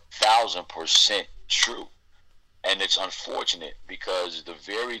 1,000% true. And it's unfortunate because the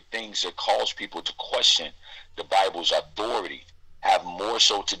very things that cause people to question the Bible's authority have more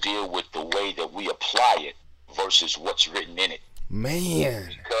so to deal with the way that we apply it versus what's written in it. Man.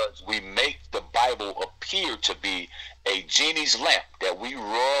 Because we make the Bible appear to be a genie's lamp that we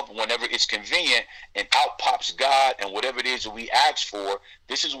rub whenever it's convenient, and out pops God, and whatever it is that we ask for,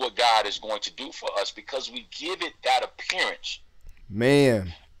 this is what God is going to do for us, because we give it that appearance.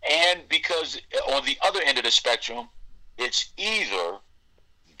 Man. And because on the other end of the spectrum, it's either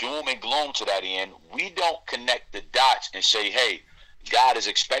doom and gloom to that end. We don't connect the dots and say, hey, God is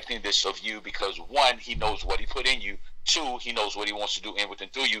expecting this of you because, one, he knows what he put in you. Two, he knows what he wants to do in, with,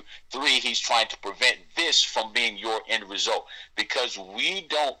 and through you. Three, he's trying to prevent this from being your end result. Because we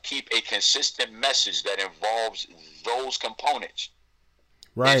don't keep a consistent message that involves those components.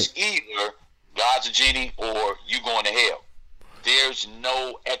 Right. It's either God's a genie or you going to hell. There's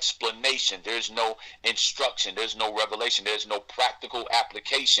no explanation. There's no instruction. There's no revelation. There's no practical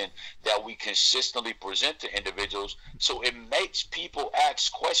application that we consistently present to individuals. So it makes people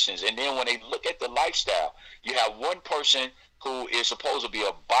ask questions. And then when they look at the lifestyle, you have one person who is supposed to be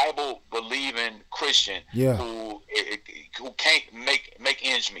a Bible-believing Christian who can't make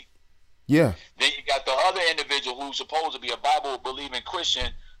ends meet. Yeah. Then you got the other individual who's supposed to be a Bible-believing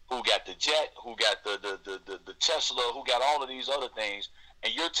Christian who got the jet, who got the Tesla, who got all of these other things,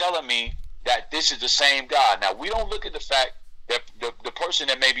 and you're telling me that this is the same God. Now, we don't look at the fact that the person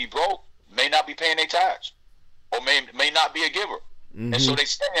that may be broke may not be paying their tithes or may not be a giver. Mm-hmm. And so they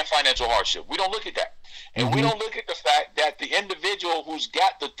stay in financial hardship. We don't look at that. And we don't look at the fact that the individual who's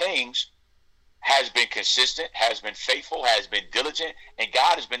got the things has been consistent, has been faithful, has been diligent, and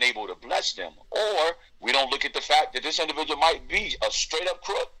God has been able to bless them. Or we don't look at the fact that this individual might be a straight up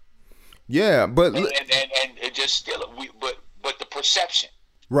crook. Yeah, but and it just still but the perception,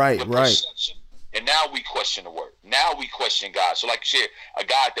 right. Perception. And now we question the word. Now we question God. So, like you said, a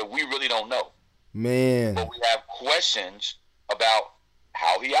God that we really don't know, man. But we have questions about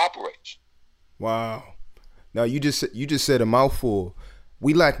how he operates. Wow. Now you just said a mouthful.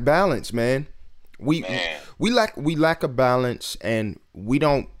 We lack balance, man. We lack a balance, and we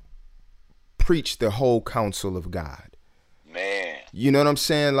don't preach the whole counsel of God. Man, you know what I'm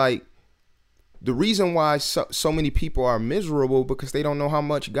saying? Like, the reason why so many people are miserable because they don't know how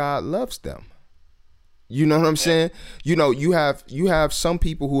much God loves them. You know what I'm saying? You know, you have some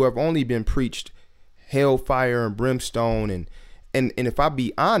people who have only been preached hellfire and brimstone, and if I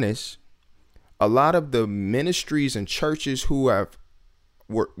be honest, a lot of the ministries and churches who have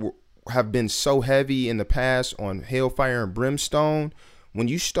been so heavy in the past on hellfire and brimstone, when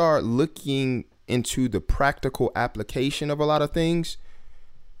you start looking into the practical application of a lot of things,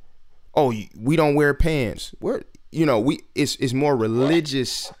 oh, we don't wear pants. It's more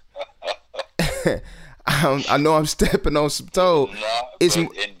religious. I know I'm stepping on some toes. And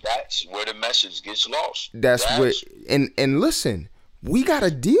that's where the message gets lost. That's where, and listen, we got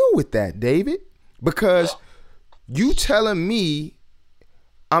to deal with that, David, because you telling me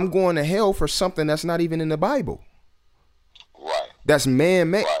I'm going to hell for something that's not even in the Bible. Right. That's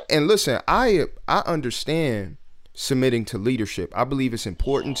man-made. Right. And listen, I understand submitting to leadership. I believe it's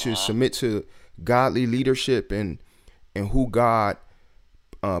important to submit to godly leadership and who God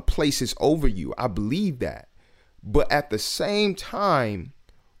places over you. I believe that. But at the same time,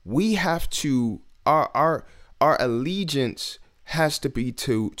 we have to, our allegiance has to be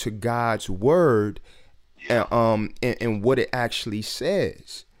to God's word and what it actually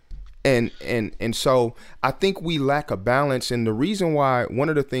says. And so I think we lack a balance. And the reason why, one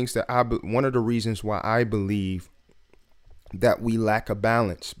of the reasons why I believe that we lack a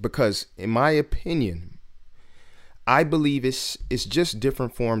balance, because in my opinion, I believe it's just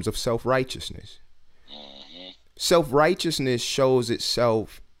different forms of self-righteousness. Self-righteousness shows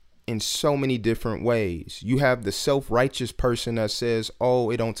itself in so many different ways. You have the self-righteous person that says, oh,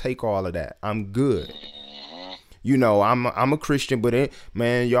 it don't take all of that, I'm good. You know, I'm a Christian, but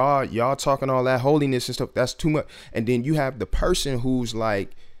man, y'all talking all that holiness and stuff, that's too much. And then you have the person who's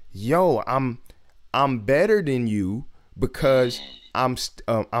like, yo, I'm better than you because I'm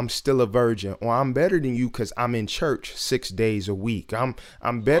still a virgin, or I'm better than you because I'm in church 6 days a week.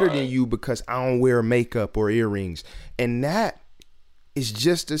 I'm better than you because I don't wear makeup or earrings. And that is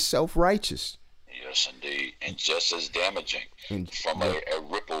just as self-righteous. Yes, indeed. And just as damaging from a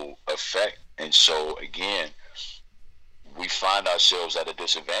ripple effect. And so, again, we find ourselves at a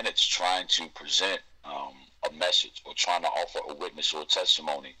disadvantage trying to present a message or trying to offer a witness or a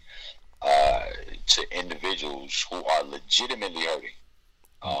testimony to individuals who are legitimately hurting.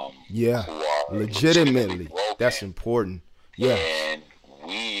 Who are legitimately that's important. Yeah. And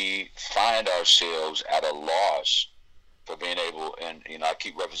we find ourselves at a loss for being able, and I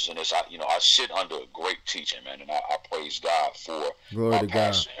keep referencing this. I sit under a great teaching, man, and I praise God for my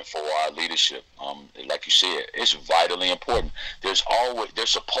pastor and for our leadership. Like you said, it's vitally important. There's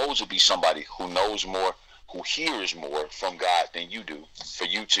supposed to be somebody who knows more, who hears more from God than you do, for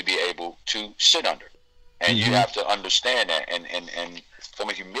you to be able to sit under. And you have to understand that. And from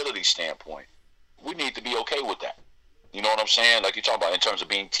a humility standpoint, we need to be okay with that. You know what I'm saying? Like you're talking about in terms of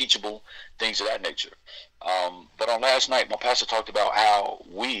being teachable, things of that nature. But on last night, my pastor talked about how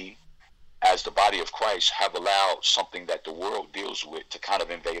we, as the body of Christ, have allowed something that the world deals with to kind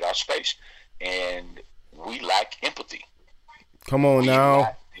of invade our space. And we lack empathy. Come on now. We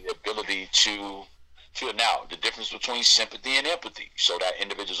lack the ability to feel. Now, the difference between sympathy and empathy, so that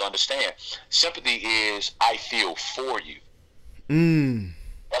individuals understand. Sympathy is, I feel for you.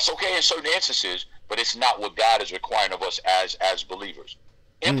 That's okay in certain instances, but it's not what God is requiring of us as believers.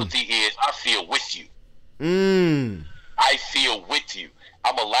 Empathy is, I feel with you. I feel with you.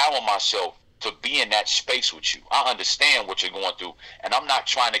 I'm allowing myself to be in that space with you. I understand what you're going through, and I'm not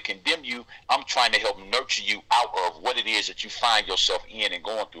trying to condemn you. I'm trying to help nurture you out of what it is that you find yourself in and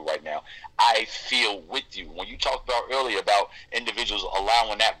going through right now. I feel with you. When you talked about earlier about individuals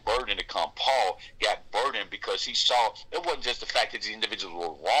allowing that burden to come, Paul got burdened because he saw it wasn't just the fact that the individuals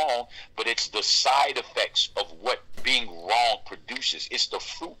were wrong, but it's the side effects of what being wrong produces. It's the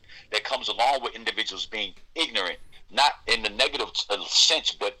fruit that comes along with individuals being ignorant, not in the negative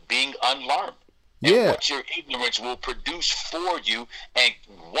sense, but being unlearned. And what your ignorance will produce for you and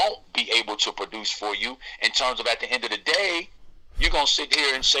won't be able to produce for you in terms of at the end of the day, you're going to sit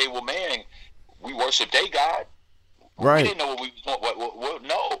here and say, well, man, we worship their God. Right. We didn't know what we want.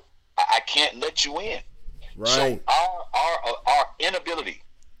 No, I can't let you in. Right. So our inability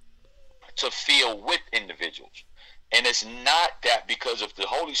to feel with individuals, and it's not that because if the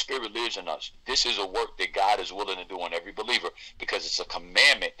Holy Spirit lives in us, this is a work that God is willing to do on every believer because it's a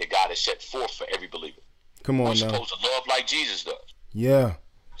commandment that God has set forth for every believer. Come on We're now. supposed to love like Jesus does. Yeah.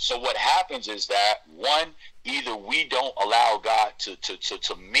 So what happens is that, one, either we don't allow God to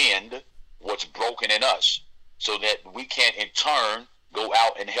mend what's broken in us so that we can in turn go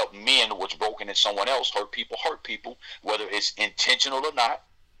out and help mend what's broken in someone else, hurt people, whether it's intentional or not.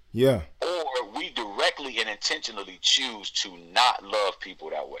 Yeah. Or we directly and intentionally choose to not love people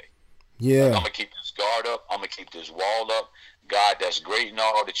that way. Yeah. Like, I'm going to keep this guard up. I'm going to keep this wall up. God, that's great and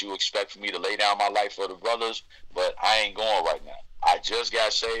all that you expect for me to lay down my life for the brothers, but I ain't going right now. I just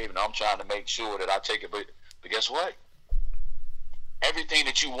got saved, and I'm trying to make sure that I take it. But guess what? Everything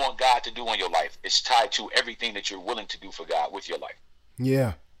that you want God to do in your life is tied to everything that you're willing to do for God with your life.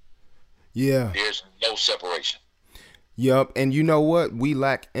 Yeah. Yeah. There's no separation. Yup. And you know what? We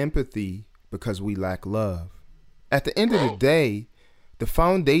lack empathy because we lack love. At the end of the day, the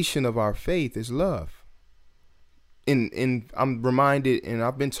foundation of our faith is love. And I'm reminded, and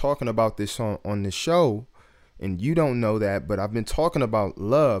I've been talking about this on the show, and you don't know that, but I've been talking about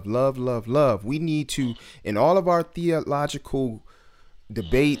love. We need to, in all of our theological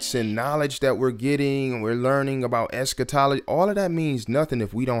debates and knowledge that we're getting, we're learning about eschatology, all of that means nothing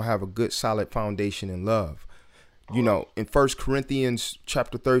if we don't have a good solid foundation in love. You know, in 1 Corinthians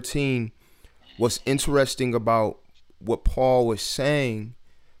chapter 13, what's interesting about what Paul was saying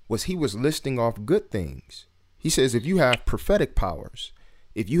was he was listing off good things. He says, if you have prophetic powers,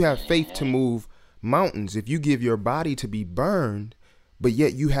 if you have faith to move mountains, if you give your body to be burned, but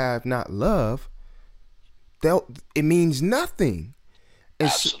yet you have not love, it means nothing.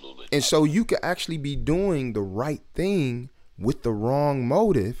 Absolutely. And so you could actually be doing the right thing with the wrong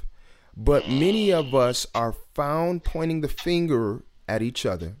motive, but many of us are found pointing the finger at each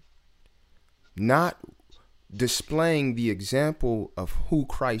other, not displaying the example of who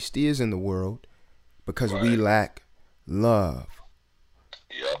Christ is in the world because we lack love.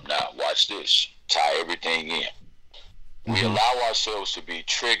 Yep. Now watch this. Tie everything in. We allow ourselves to be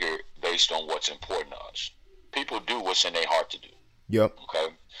triggered based on what's important to us. People do what's in their heart to do. Yep.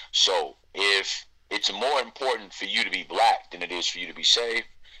 Okay. So if it's more important for you to be black than it is for you to be saved,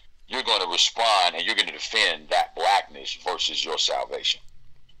 you're going to respond and you're going to defend that blackness versus your salvation.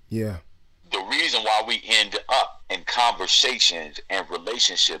 Yeah. The reason why we end up in conversations and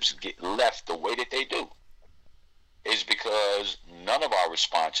relationships get left the way that they do is because none of our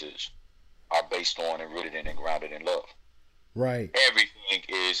responses are based on and rooted in and grounded in love. Right. Everything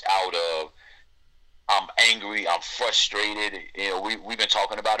is out of, I'm angry, I'm frustrated. You know, we've been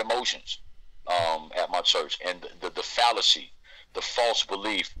talking about emotions at my church, and the fallacy, the false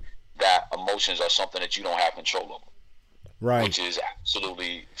belief that emotions are something that you don't have control over. Right. Which is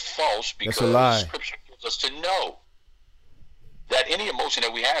absolutely false, because Scripture gives us to know that any emotion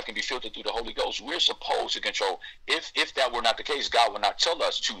that we have can be filtered through the Holy Ghost. We're supposed to control. If that were not the case, God would not tell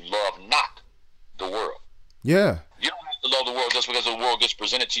us to love not the world. Yeah. You don't have to love the world just because the world gets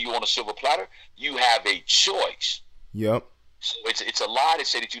presented to you on a silver platter. You have a choice. Yep. So it's a lie to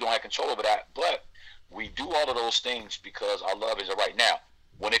say that you don't have control over that, but we do all of those things because our love is right. Now,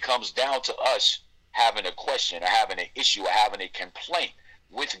 when it comes down to us having a question or having an issue or having a complaint,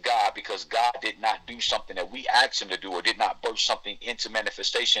 with God because God did not do something that we asked him to do, or did not birth something into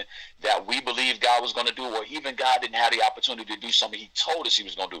manifestation that we believed God was going to do, or even God didn't have the opportunity to do something he told us he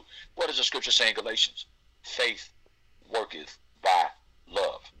was going to do. What does the scripture say in Galatians? Faith worketh by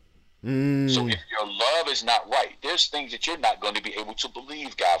love. So if your love is not right, there's things that you're not going to be able to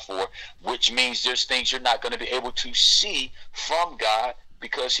believe God for, which means there's things you're not going to be able to see from God,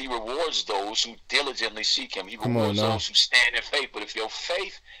 because he rewards those who diligently seek him. He rewards those who stand in faith. But if your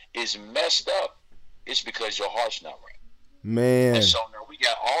faith is messed up, it's because your heart's not right. Man. And so now we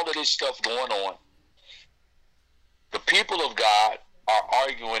got all of this stuff going on. The people of God are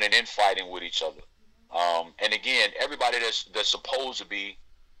arguing and infighting with each other. And again, everybody that's supposed to be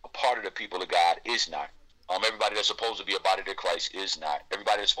a part of the people of God is not. Everybody that's supposed to be a body of Christ is not.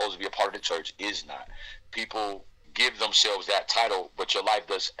 Everybody that's supposed to be a part of the church is not. People give themselves that title, but your life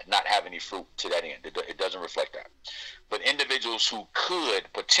does not have any fruit to that end. It doesn't reflect that. But individuals who could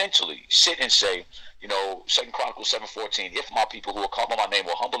potentially sit and say, 2 Chronicles 7:14, if my people who are called by my name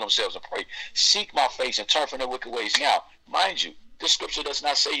will humble themselves and pray, seek my face and turn from their wicked ways. Now, mind you, this scripture does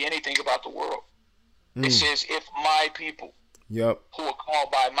not say anything about the world. It says, if my people who are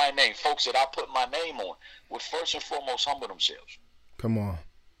called by my name, folks that I put my name on, would first and foremost humble themselves. Come on.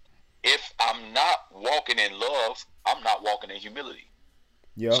 If I'm not walking in love, I'm not walking in humility.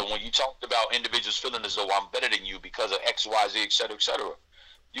 Yep. So when you talked about individuals feeling as though I'm better than you because of X, Y, Z, et cetera,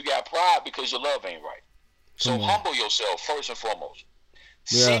 you got pride because your love ain't right. So humble yourself first and foremost.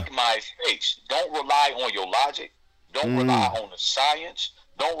 Seek my face. Don't rely on your logic. Don't rely on the science.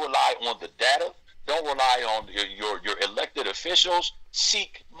 Don't rely on the data. Don't rely on your elected officials.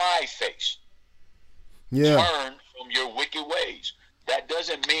 Seek my face. Turn from your wicked ways. That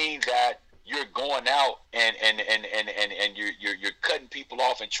doesn't mean that you're going out and you're cutting people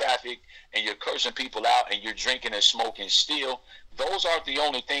off in traffic and you're cursing people out and you're drinking and smoking still. Those aren't the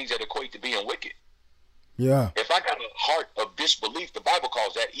only things that equate to being wicked. Yeah. If I got a heart of disbelief, the Bible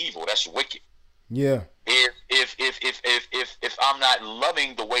calls that evil. That's wicked. Yeah. If I'm not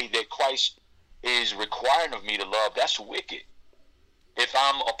loving the way that Christ is requiring of me to love, that's wicked. If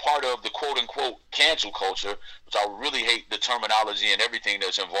I'm a part of the quote-unquote cancel culture, which I really hate the terminology and everything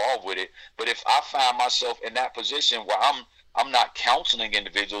that's involved with it, but if I find myself in that position where I'm not counseling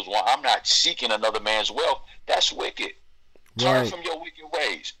individuals, where I'm not seeking another man's wealth, that's wicked. Turn from your wicked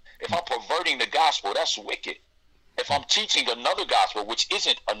ways. If I'm perverting the gospel, that's wicked. If I'm teaching another gospel, which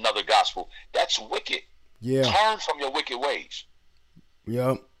isn't another gospel, that's wicked. Turn from your wicked ways.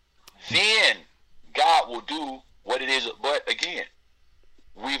 Then God will do what it is. But again,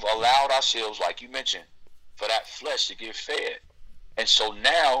 we've allowed ourselves, like you mentioned, for that flesh to get fed. And so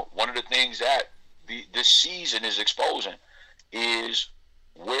now, one of the things that this season is exposing is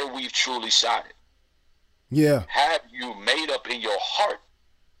where we've truly sided. Have you made up in your heart,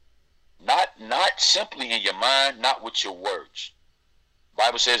 not simply in your mind, not with your words? The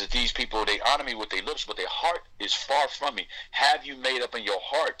Bible says that these people, they honor me with their lips, but their heart is far from me. Have you made up in your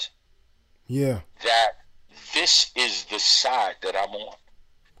heart that this is the side that I'm on?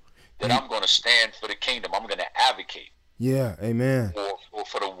 That I'm going to stand for the kingdom. I'm going to advocate. Amen.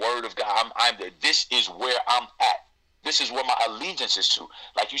 For the word of God. This is where I'm at. This is where my allegiance is to.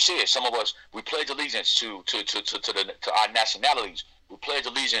 Like you said, some of us, we pledge allegiance to our nationalities. We pledge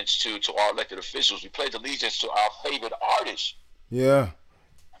allegiance to our elected officials. We pledge allegiance to our favorite artists.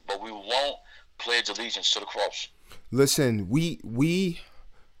 But we won't pledge allegiance to the cross. Listen, we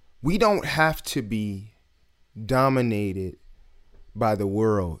don't have to be dominated by the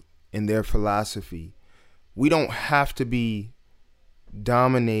world and their philosophy. We don't have to be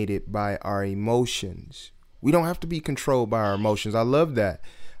dominated by our emotions. We don't have to be controlled by our emotions. I love that.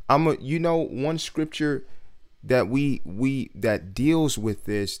 One scripture that that deals with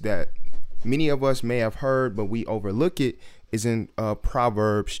this, that many of us may have heard, but we overlook it, is in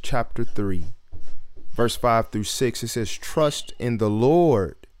Proverbs chapter 3, verse 5 through 6. It says, trust in the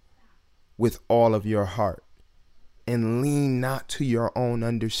Lord with all of your heart and lean not to your own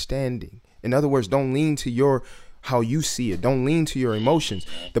understanding. In other words, don't lean to how you see it. Don't lean to your emotions.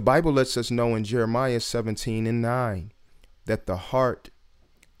 The Bible lets us know in Jeremiah 17:9 that the heart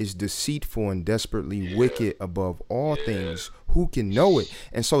is deceitful and desperately wicked above all things. Who can know it?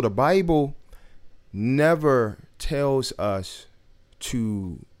 And so the Bible never tells us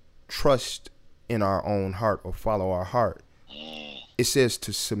to trust in our own heart or follow our heart. It says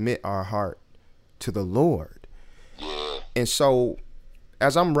to submit our heart to the Lord. And so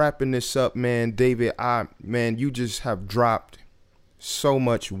as I'm wrapping this up, man, David, you just have dropped so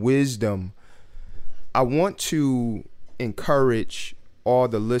much wisdom. I want to encourage all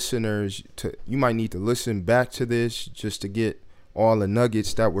the listeners you might need to listen back to this just to get all the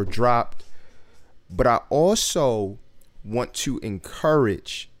nuggets that were dropped. But I also want to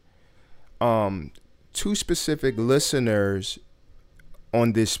encourage two specific listeners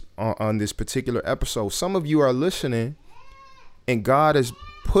on this particular episode. Some of you are listening, and God has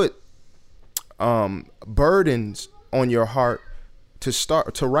put burdens on your heart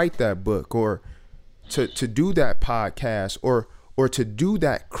to write that book, or to do that podcast, or to do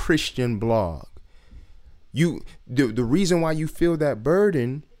that Christian blog. The reason why you feel that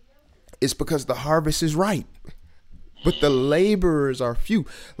burden is because the harvest is ripe, but the laborers are few.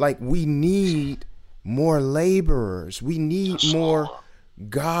 Like, we need more laborers. We need more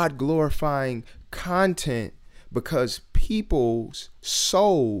God glorifying content, because people's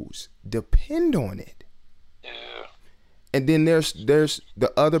souls depend on it. Yeah. And then there's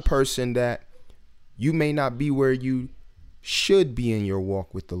the other person that you may not be where you should be in your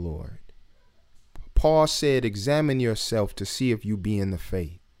walk with the Lord. Paul said, examine yourself to see if you be in the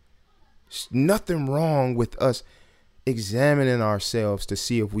faith. There's nothing wrong with us examining ourselves to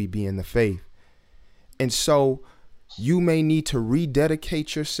see if we be in the faith. And so you may need to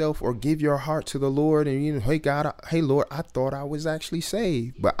rededicate yourself or give your heart to the Lord. And, hey God, hey Lord, I thought I was actually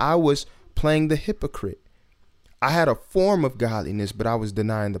saved, but I was playing the hypocrite. I had a form of godliness, but I was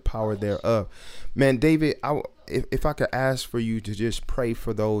denying the power thereof. Man, David, if I could ask for you to just pray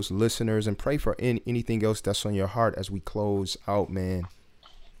for those listeners and pray for anything else that's on your heart as we close out, man.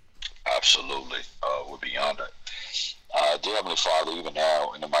 Absolutely. We're beyond it. Dear Heavenly Father, even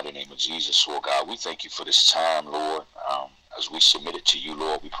now, in the mighty name of Jesus, Lord God, we thank you for this time, Lord. As we submit it to you,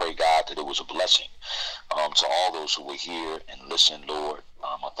 Lord, we pray, God, that it was a blessing to all those who were here and listened, Lord.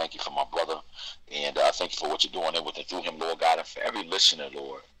 I thank you for my brother, and I thank you for what you're doing in with and through him, Lord God, and for every listener,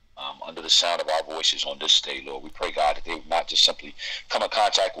 Lord, under the sound of our voices on this day, Lord. We pray, God, that they would not just simply come in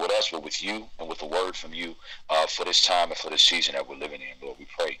contact with us, but with you and with the word from you for this time and for this season that we're living in, Lord. We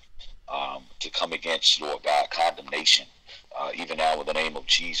pray to come against, Lord God, condemnation. Even now, in the name of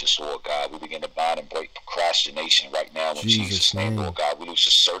Jesus, Lord God, we begin to bind and break procrastination right now in Jesus' name, Lord God. We lose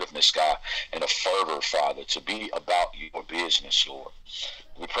assertiveness, God, and a fervor, Father, to be about your business, Lord.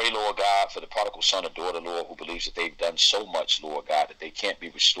 We pray, Lord God, for the prodigal son or daughter, Lord, who believes that they've done so much, Lord God, that they can't be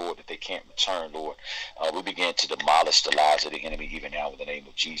restored, that they can't return, Lord. We begin to demolish the lies of the enemy even now in the name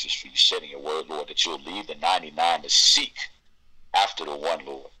of Jesus. For you said in your word, Lord, that you'll leave the 99 to seek after the one,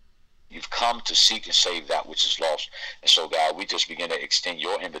 Lord. You've come to seek and save that which is lost. And so, God, we just begin to extend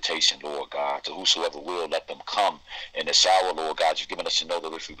your invitation, Lord God, to whosoever will, let them come in this hour, Lord God. You've given us to know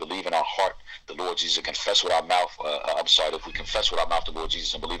that if we believe in our heart the Lord Jesus and confess with our mouth, if we confess with our mouth the Lord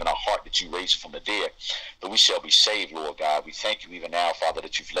Jesus and believe in our heart that you raised him from the dead, that we shall be saved, Lord God. We thank you even now, Father,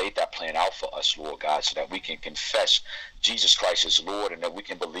 that you've laid that plan out for us, Lord God, so that we can confess Jesus Christ as Lord, and that we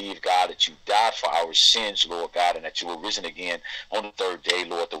can believe, God, that you died for our sins, Lord God, and that you were risen again on the third day,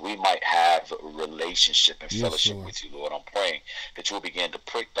 Lord, that we might have a relationship and fellowship with you, Lord. I'm praying that you will begin to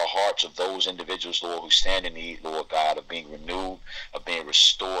prick the hearts of those individuals, Lord, who stand in need, Lord God, of being renewed, of being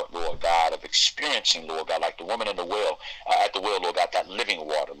restored, Lord God, of experiencing, Lord God, like the woman in the well, at the well, Lord God, that living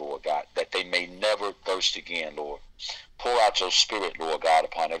water, Lord God, that they may never thirst again, Lord. Pour out your spirit, Lord God,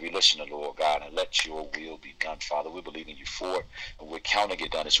 upon every listener, Lord God, and let your will be done, Father. We believe in you for it, and we're counting it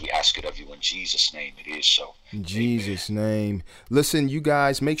done as we ask it of you in Jesus' name. It is so. In Jesus' name. Listen, you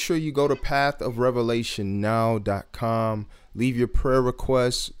guys, make sure you go to pathofrevelationnow.com. Leave your prayer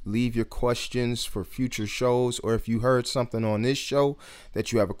requests, leave your questions for future shows, or if you heard something on this show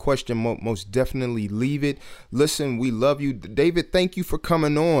that you have a question, most definitely leave it. Listen, we love you. David, thank you for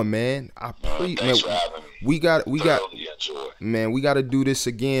coming on, man. Thanks for having me. We got to do this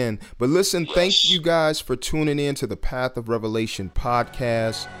again. But listen, Thank you guys for tuning in to the Path of Revelation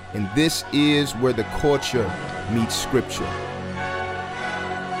podcast. And this is where the culture meets scripture.